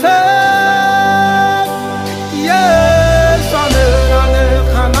manifest yourself. Yes,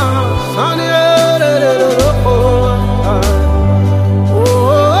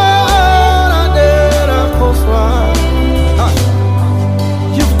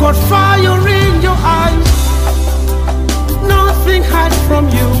 you've got fire in your eyes. Nothing hides from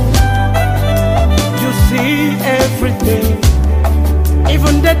you. You see everything,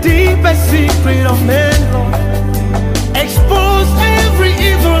 even the deepest secret of men, Lord. Expose every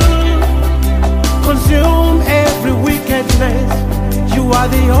evil, consume every wickedness. You are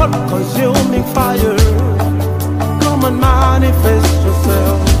the all-consuming fire. Come and manifest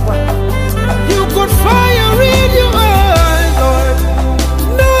yourself. You got fire in your eyes, Lord.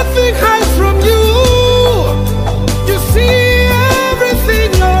 Nothing hides from you. You see everything,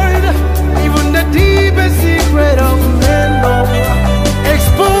 Lord, even the deepest secret of men, Lord.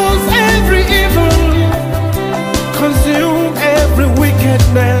 Expose every evil, consume every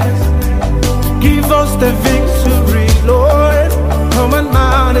wickedness. Give us the victory, Lord. Come and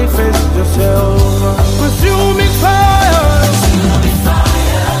manifest yourself. Consuming fire.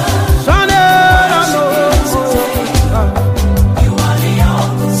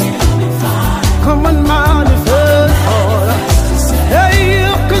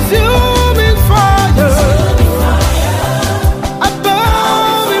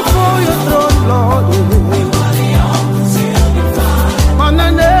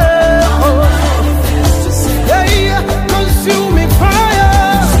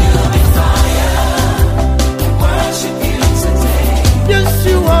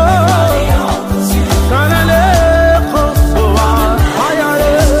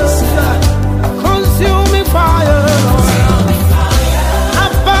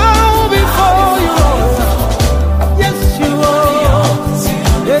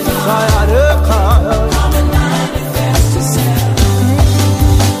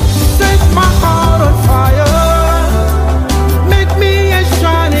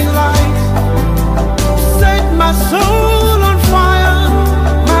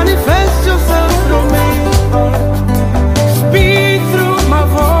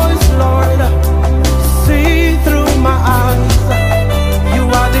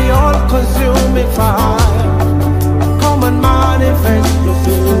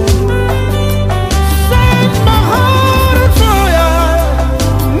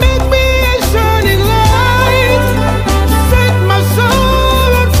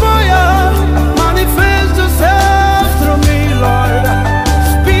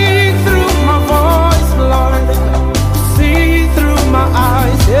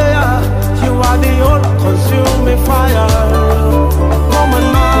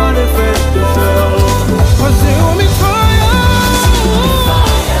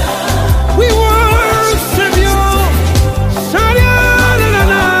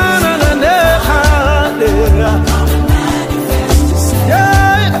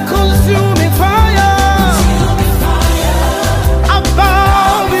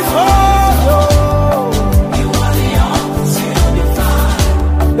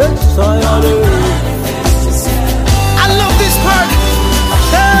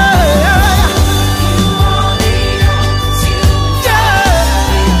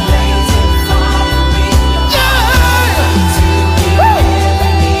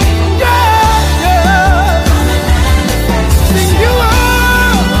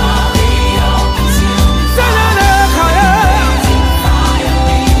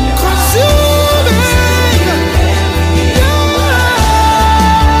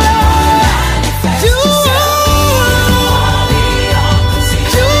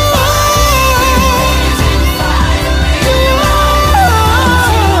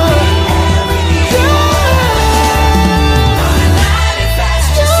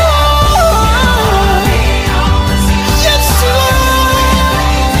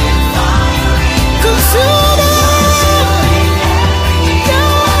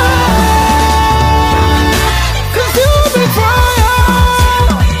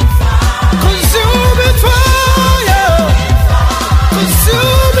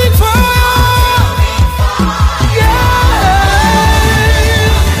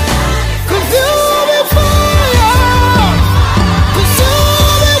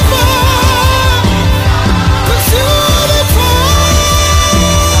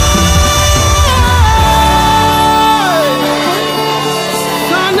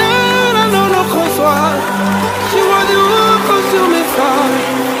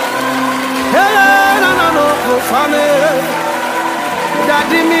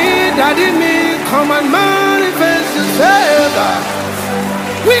 Daddy me, come and manifest yourself.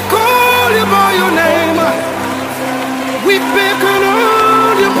 We call you by your name. We beckon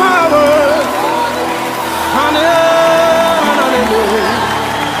on your power. Hallelujah.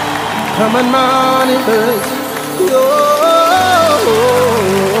 Come and manifest yourself.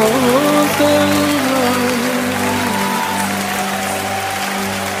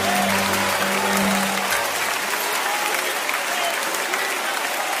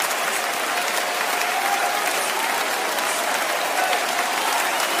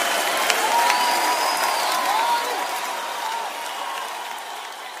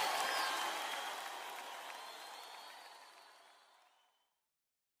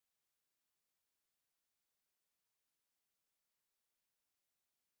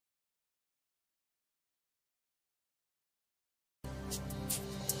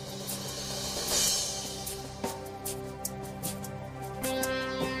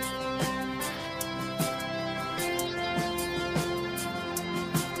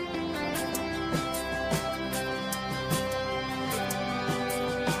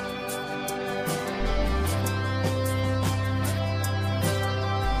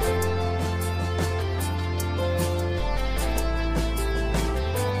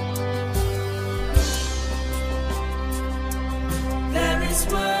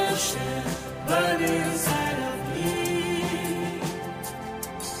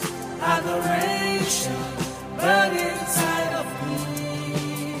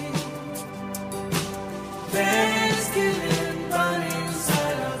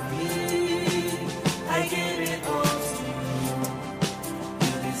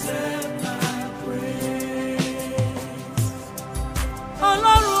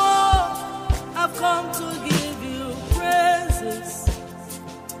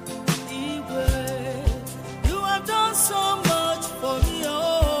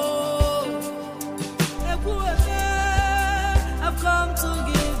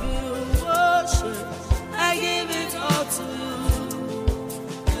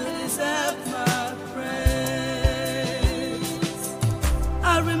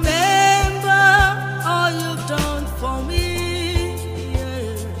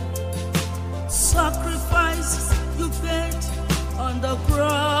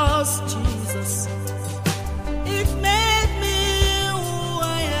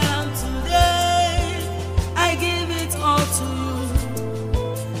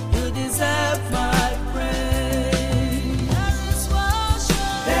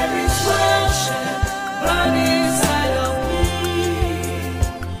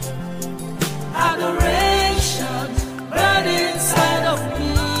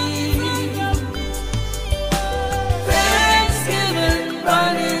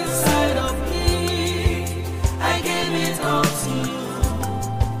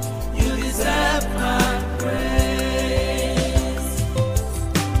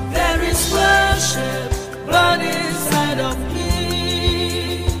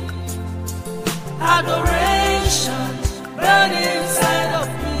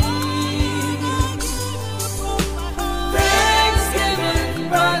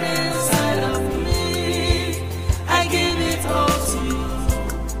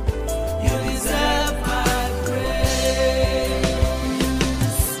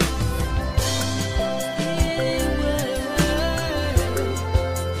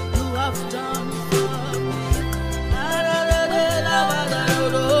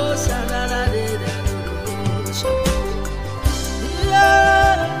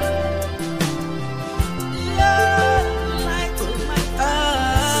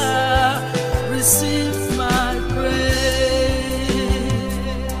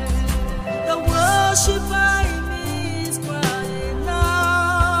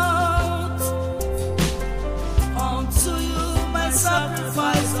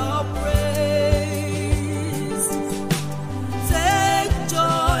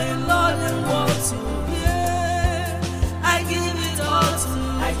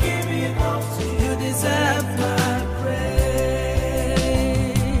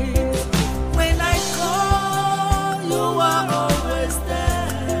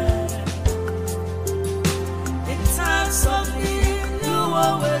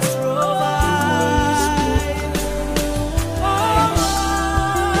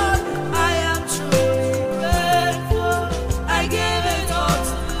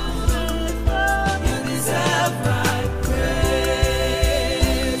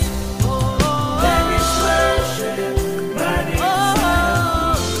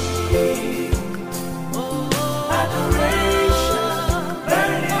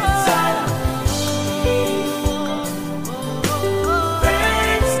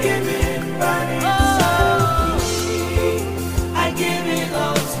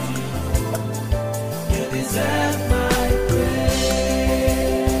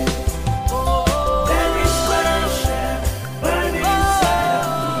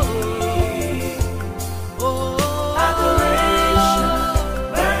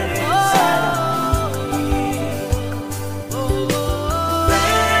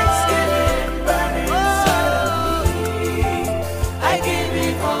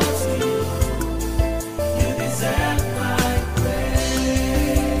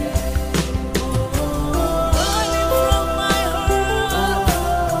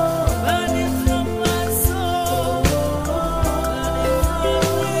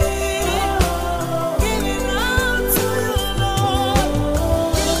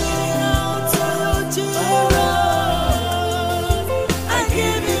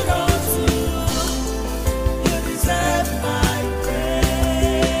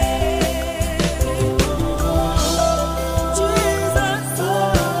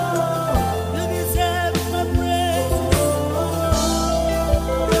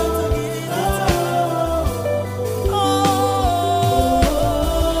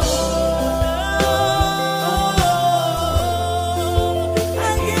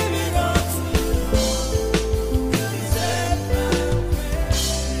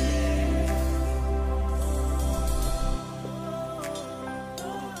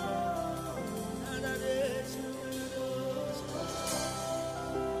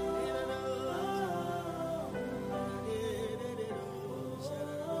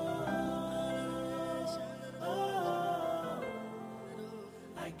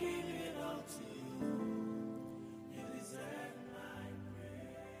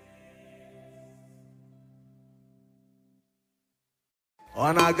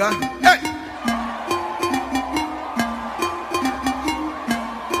 Onaga. Hey.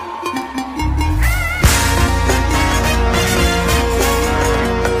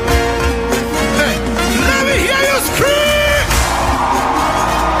 Hey, let me hear you scream.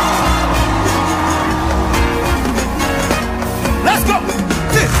 Let's go.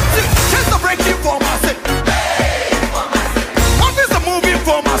 Chase the breaking for my sake. What is the moving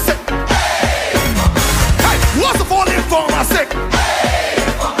for my sake? Hey, what's the falling for my sake?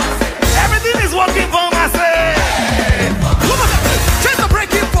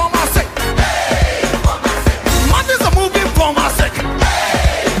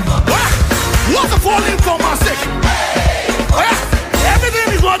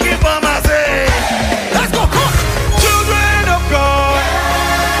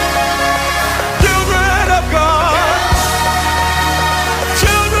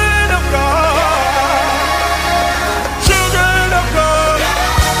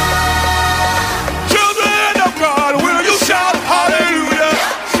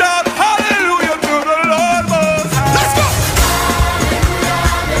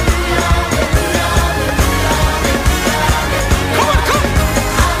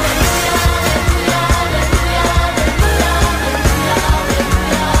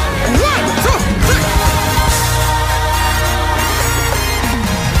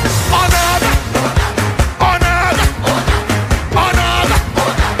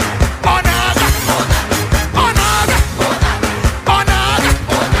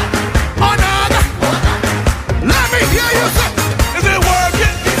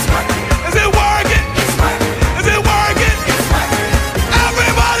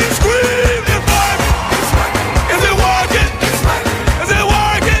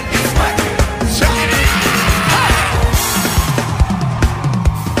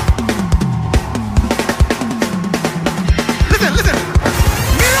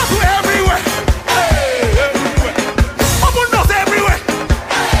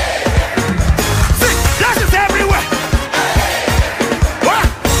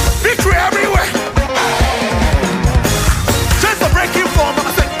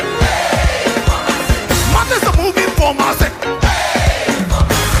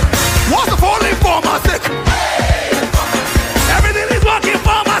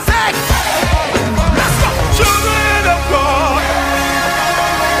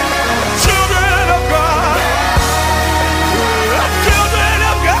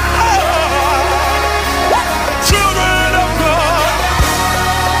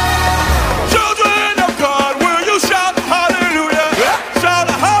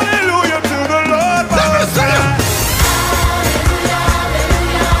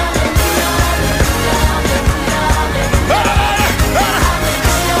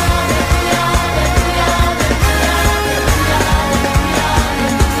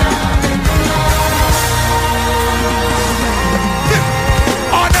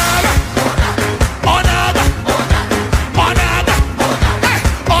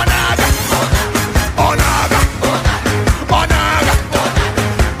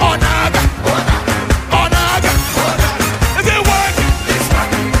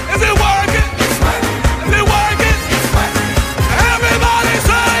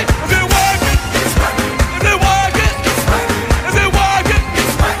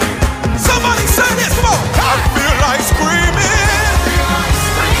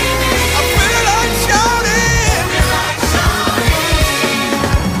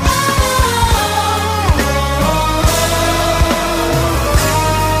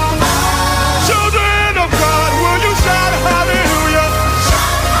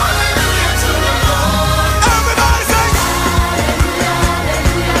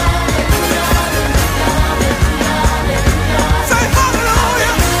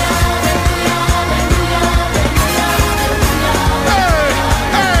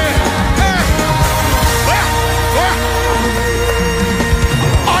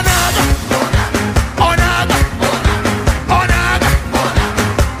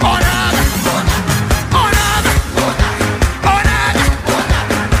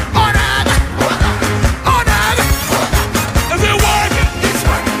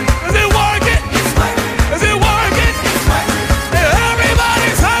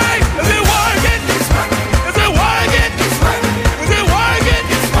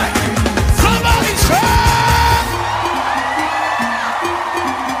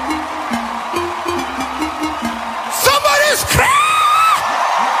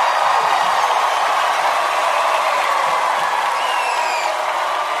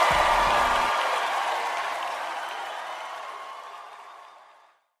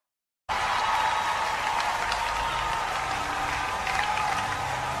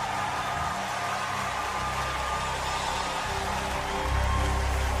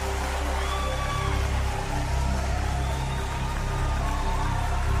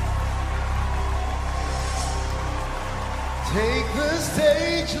 Take the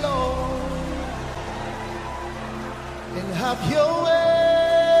stage, Lord, and have your way.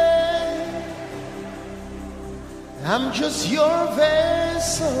 I'm just your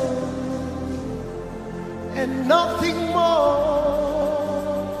vessel and nothing more.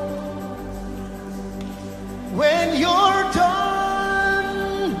 When you're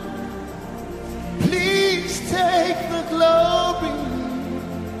done, please take the glory.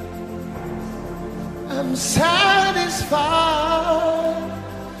 I'm satisfied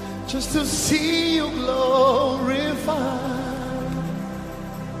just to see you glorified.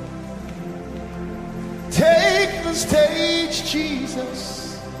 Take the stage,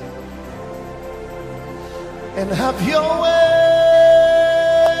 Jesus, and have your way.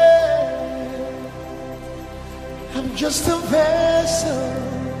 I'm just a vessel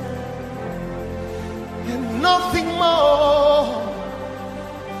and nothing more.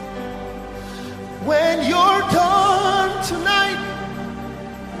 When you're done tonight,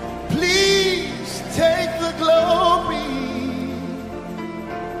 please take the glory.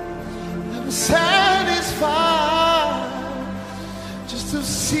 I'm satisfied just to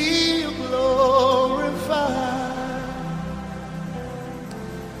see you glorified.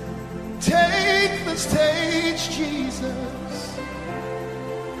 Take the stage, Jesus,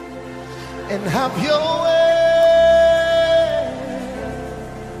 and have your way.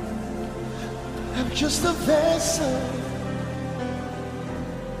 I'm just a vessel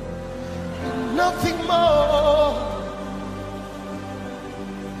and nothing more.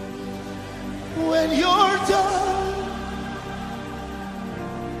 When you're done,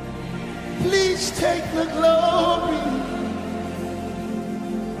 please take the glory.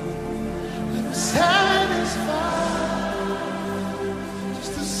 I'm satisfied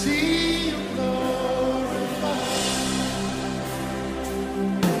just to see you glorified.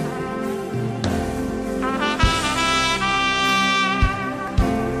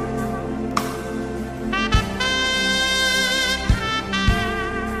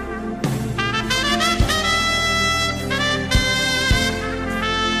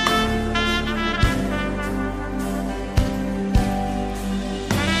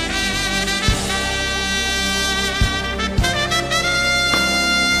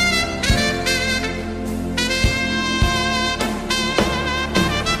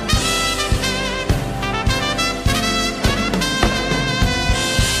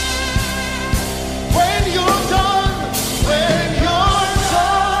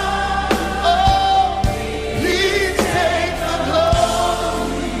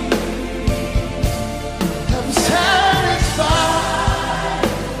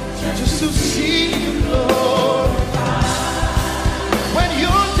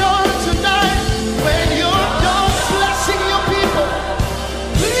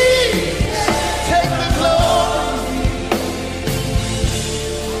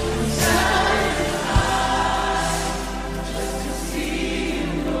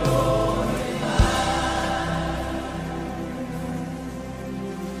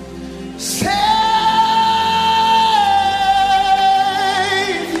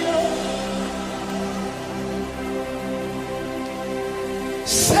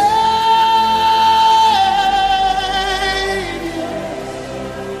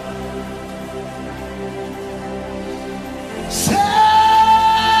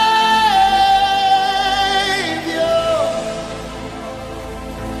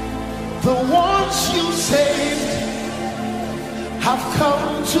 The ones you saved have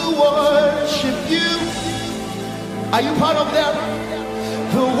come to worship you. Are you part of them?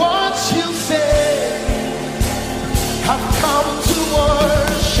 The ones you saved have come to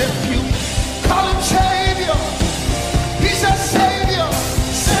worship you. Call him Savior. He's a Savior.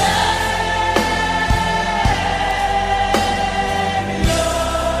 Savior.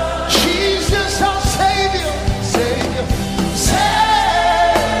 Jesus our Savior. Savior. Savior.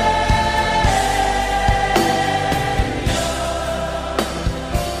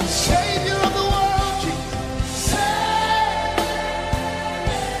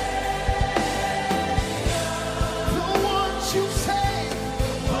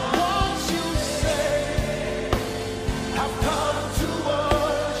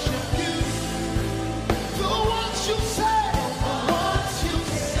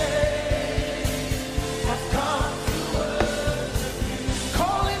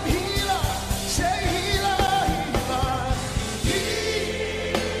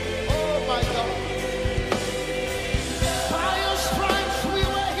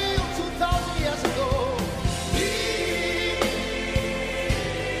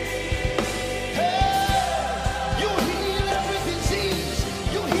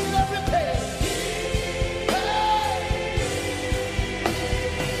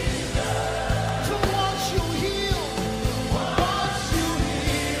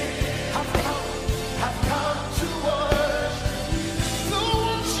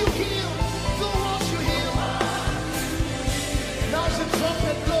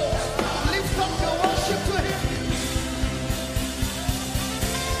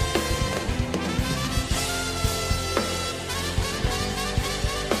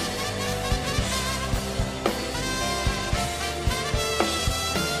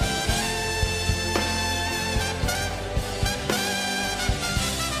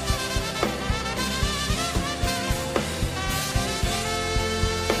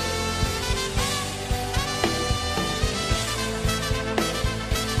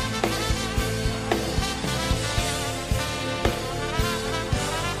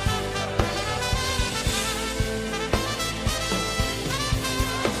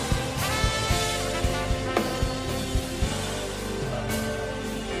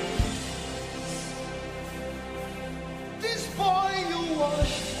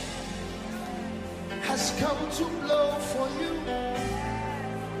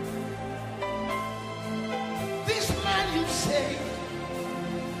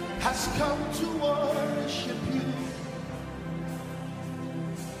 has come to worship you.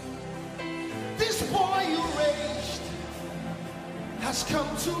 This boy you raised has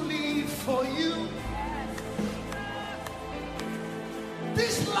come to live for you.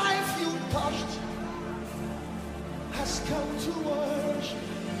 This life you touched has come to worship.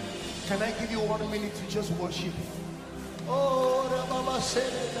 Can I give you 1 minute to just worship? Oh, Rababa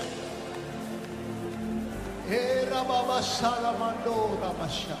said, Rababa Salamando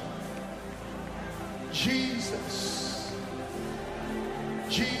Rabasha. Jesus,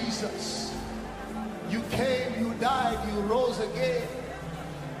 Jesus, you came, you died, you rose again,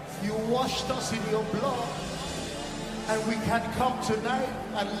 you washed us in your blood, and we can come tonight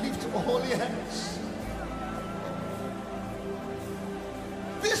and lift holy hands.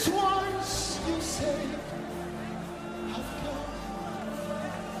 These ones you saved have come.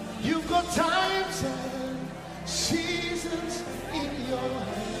 You've got times and seasons in your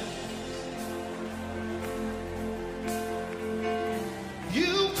hands.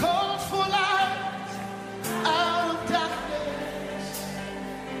 You called for light out of darkness.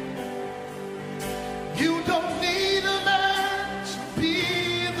 You don't need a man to be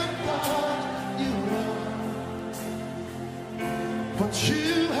the God you are, but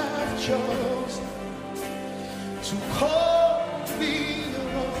you have chosen to call me your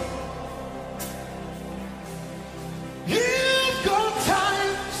own. You've got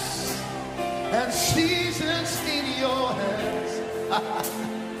times and seasons in your hands.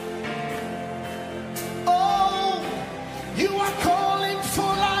 Oh, you are calling for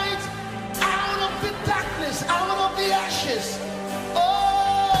light out of the darkness, out of the ashes.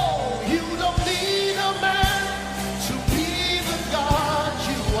 Oh, you don't need a man to be the God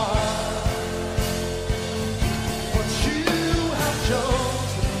you are, but you have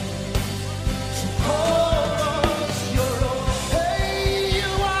chosen to call us your own. Hey,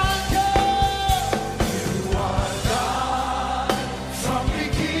 you are God. You are God from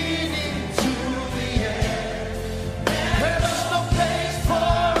beginning to the end. There is no place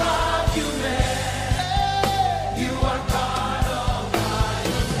for argument. Hey, you are God all by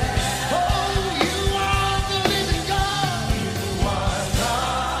yourself. Oh, you are the living God. You are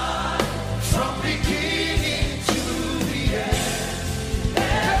God from beginning to the end.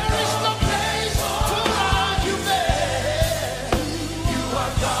 There is no place for argument. You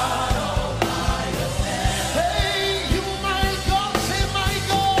are God all by yourself. Hey, you my God, say my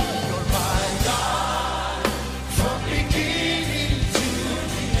God. You're my God from beginning to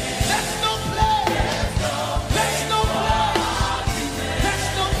the end. There's no place. There's no place. There's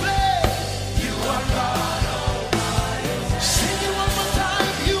no place. You are God all by yourself. Sing it one more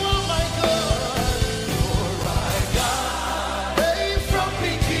time. You are my God. You're my God. Hey, from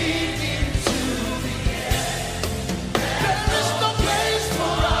beginning to the end. There is no place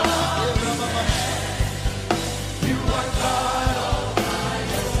for argument. You are God all by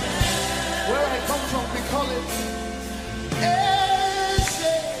yourself. Where I come from, we call it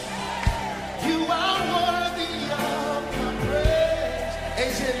Eze. You are worthy of my praise.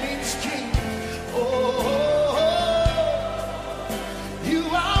 Eze means king. Oh, you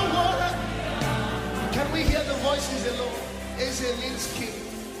are worthy. Can we hear the voices alone? Eze means king.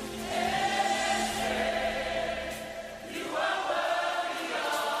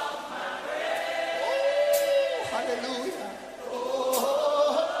 Oh, hallelujah. Oh,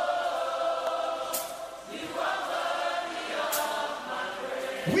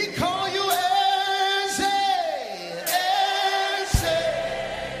 we call you Eze, Eze.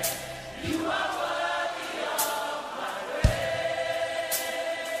 You are worthy of my praise.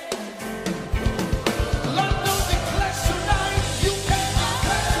 London declares tonight, you can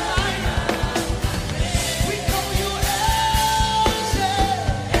declare tonight. We call you Eze,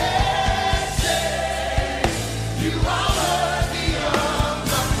 Eze. You are worthy of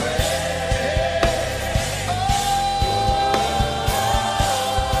my praise. Oh,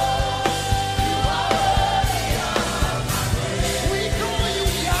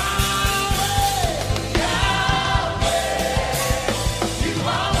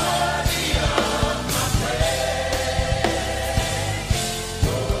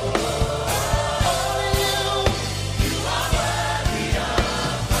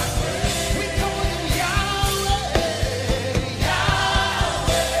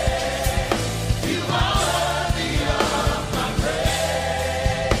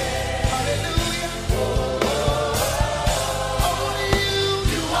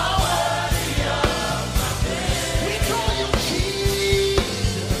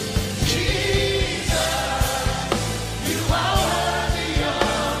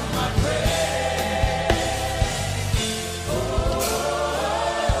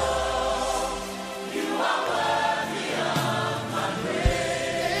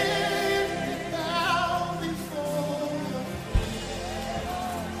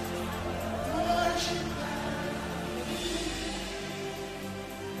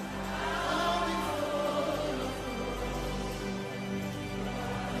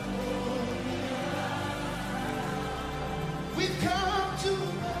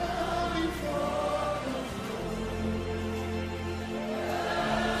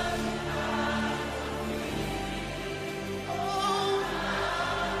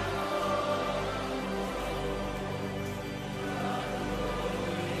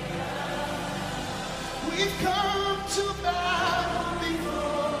 We've come to bow before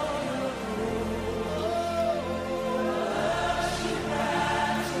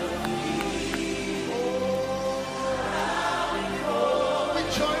we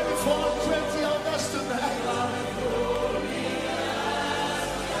join before 20 of us tonight.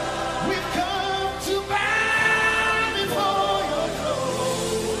 We've come to bow before your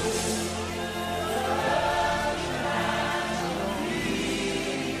throne.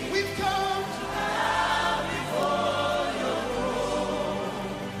 We've come to bow before your throne.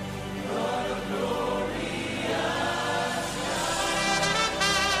 You're the glorious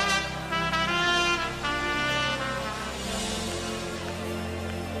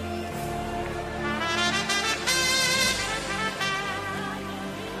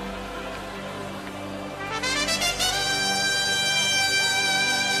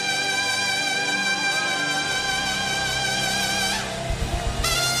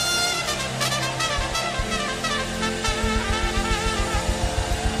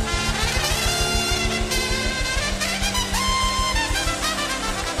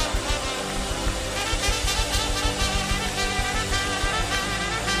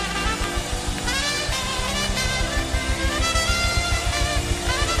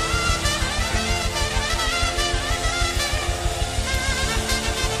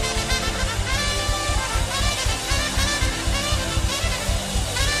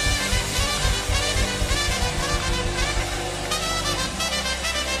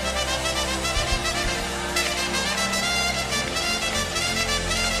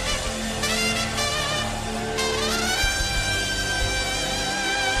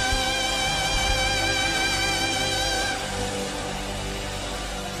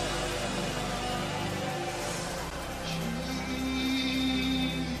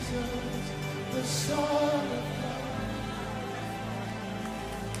Jesus, the Son of God.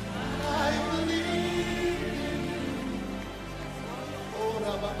 I believe in you. Oh,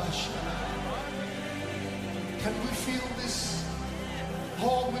 Rababashana. Can we feel this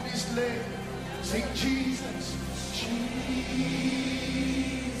all with his leg? Sing Jesus, Jesus,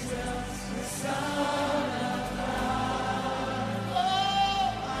 the Son of God. Oh,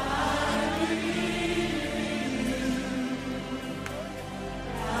 I believe in you.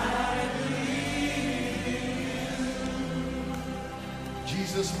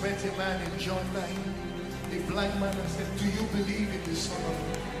 Jesus met a man in John 9, a blind man, and said, do you believe in the Son of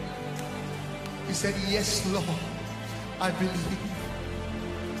God? He said, yes, Lord, I believe.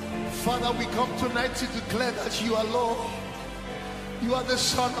 Father, we come tonight to declare that you are Lord. You are the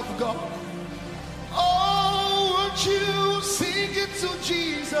Son of God. Oh, won't you sing it to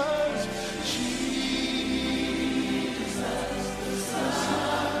Jesus? Jesus, the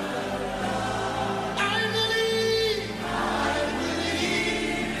Son of God. I believe.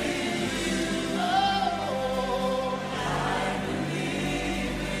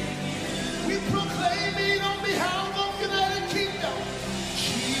 We proclaim it on behalf of United Kingdom.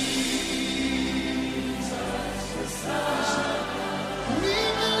 Jesus, the Son. We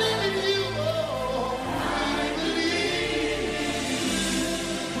believe in you. Oh,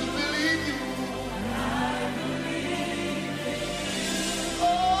 we believe you.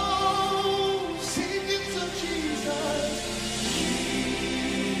 Oh, sing it to Jesus. Jesus,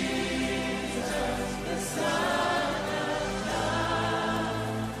 the Son of God.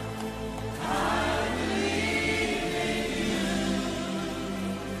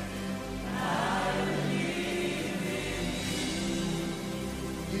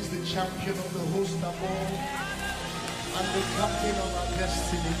 He's the champion of the host of all and the captain of our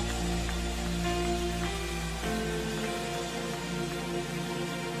destiny.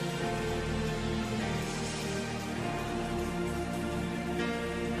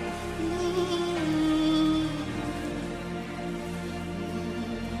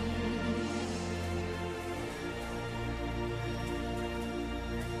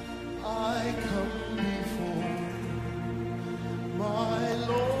 I come before my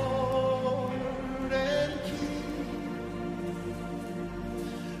Lord and King,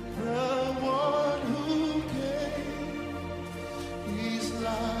 the one who gave his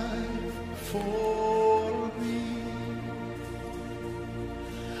life for me.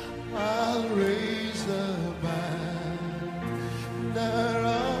 I'll raise the banner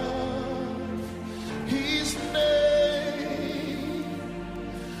of his name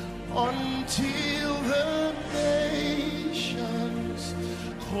until the nations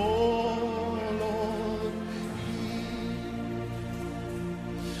call on him.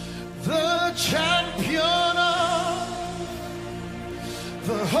 The champion of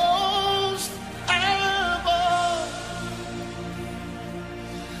the host above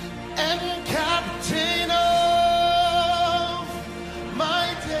and captain of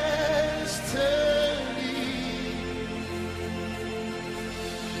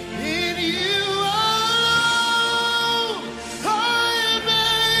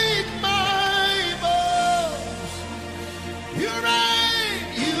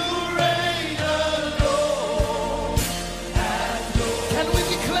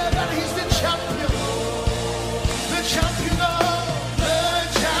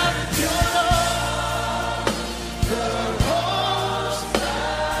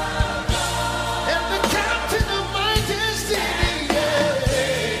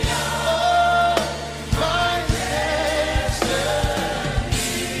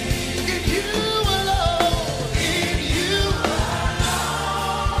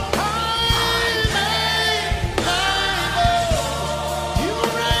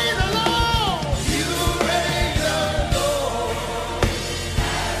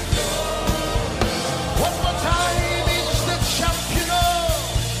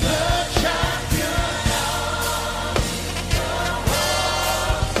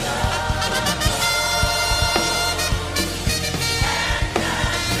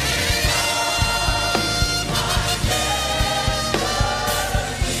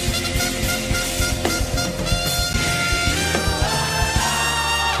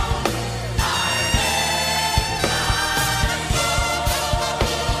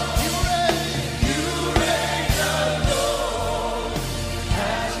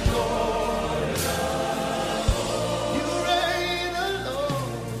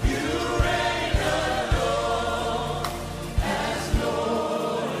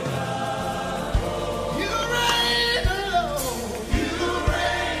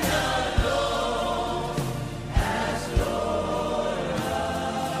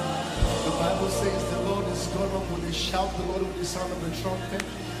trumpet.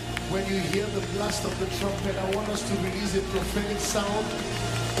 When you hear the blast of the trumpet, I want us to release a prophetic sound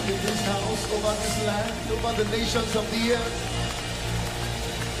in this house, over this land, over the nations of the earth.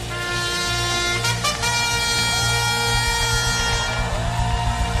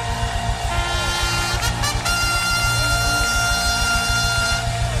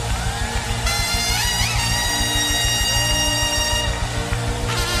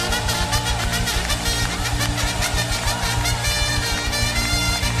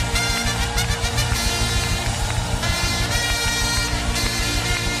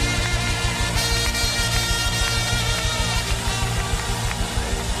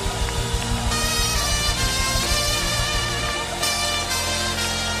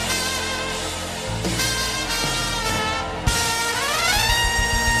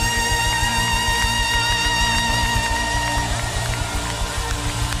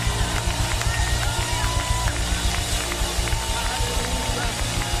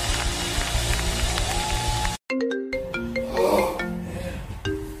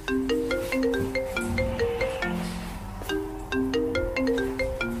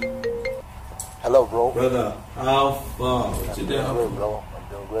 Hello, bro. Brother, how far? Today, I'm doing great, bro. I'm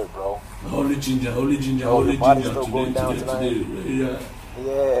doing great, bro. Holy ginger, holy ginger, Oh, holy your body's ginger. still going down tonight? Yeah.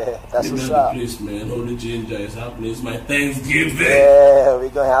 Yeah, that's Give what's me up. the place, man. Holy ginger is happening. It's my Thanksgiving. Yeah, we're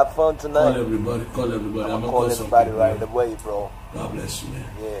gonna have fun Call tonight. everybody, call everybody. I'm I'm gonna call some everybody people, right man. away, bro. God bless you, man.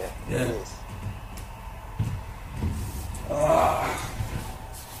 Yeah, Yeah. it is.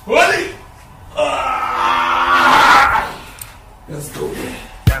 Holy! Let's go, man.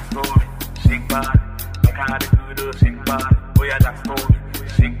 That's for me, shake body. Look how the good old shake body. Oh yeah, that's for me,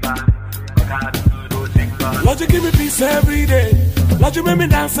 shake body. Look how the good old shake body. Lord, you give me peace every day. Lord, you make me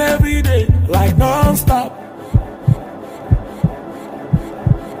dance every day, like non-stop.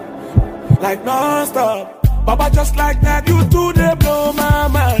 Like non-stop. Baba, just like that, you do they blow my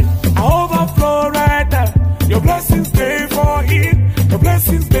mind. I overflow right now. Your blessings stay for it. Your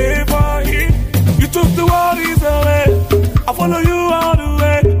blessings stay for it. You took the worries away. I follow you all the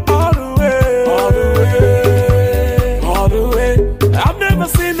way, all the way, all the way, all the way. I've never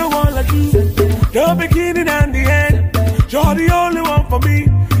seen no one like you. The beginning and the end. You're the only one for me,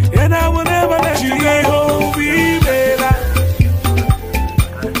 and I will never let you go. Be better.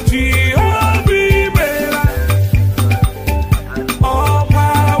 Be better. All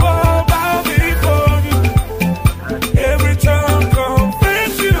power bow before you. Every tongue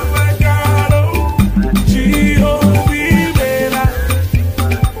confess you, my God. Oh, Jehovah, be better.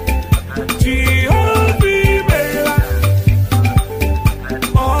 Jehovah, be better.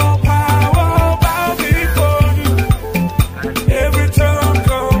 All power bow before you. Every tongue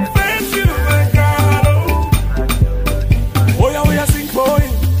confess you, my God. Oh yeah, sing for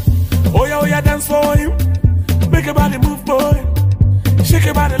him. Oh yeah, dance for him. Make your body move for him. Shake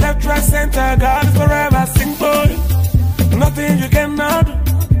your body left, right, center. God is forever, sing for him. Nothing you cannot do.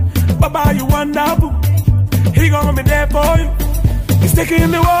 Baba, you wonderful. He gonna be there for you. He's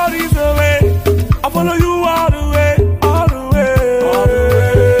taking the worries away. I follow you all the way, all the way, all the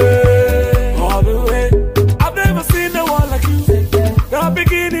way, all the way. I've never seen no one like you. The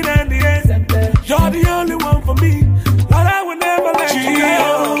beginning and the end. You're the only one for me. Lord, I will never let you go.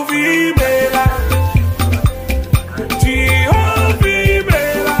 Jehovah, better. Jehovah,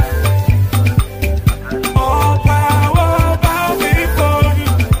 better. All power bow before you.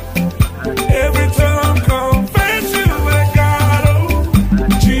 Every tongue confess you, my God. Oh,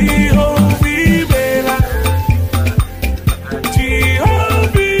 Jehovah, better.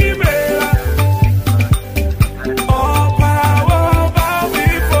 Jehovah, better. All power bow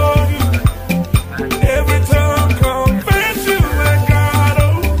before you. Every tongue confess you, my God.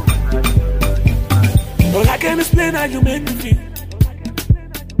 Oh, Lord, I can't explain how you make me feel.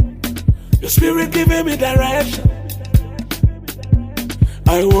 Your spirit giving me direction.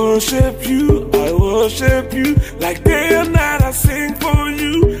 I worship you like day and night. I sing for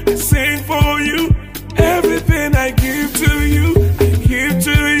you, I sing for you. Everything I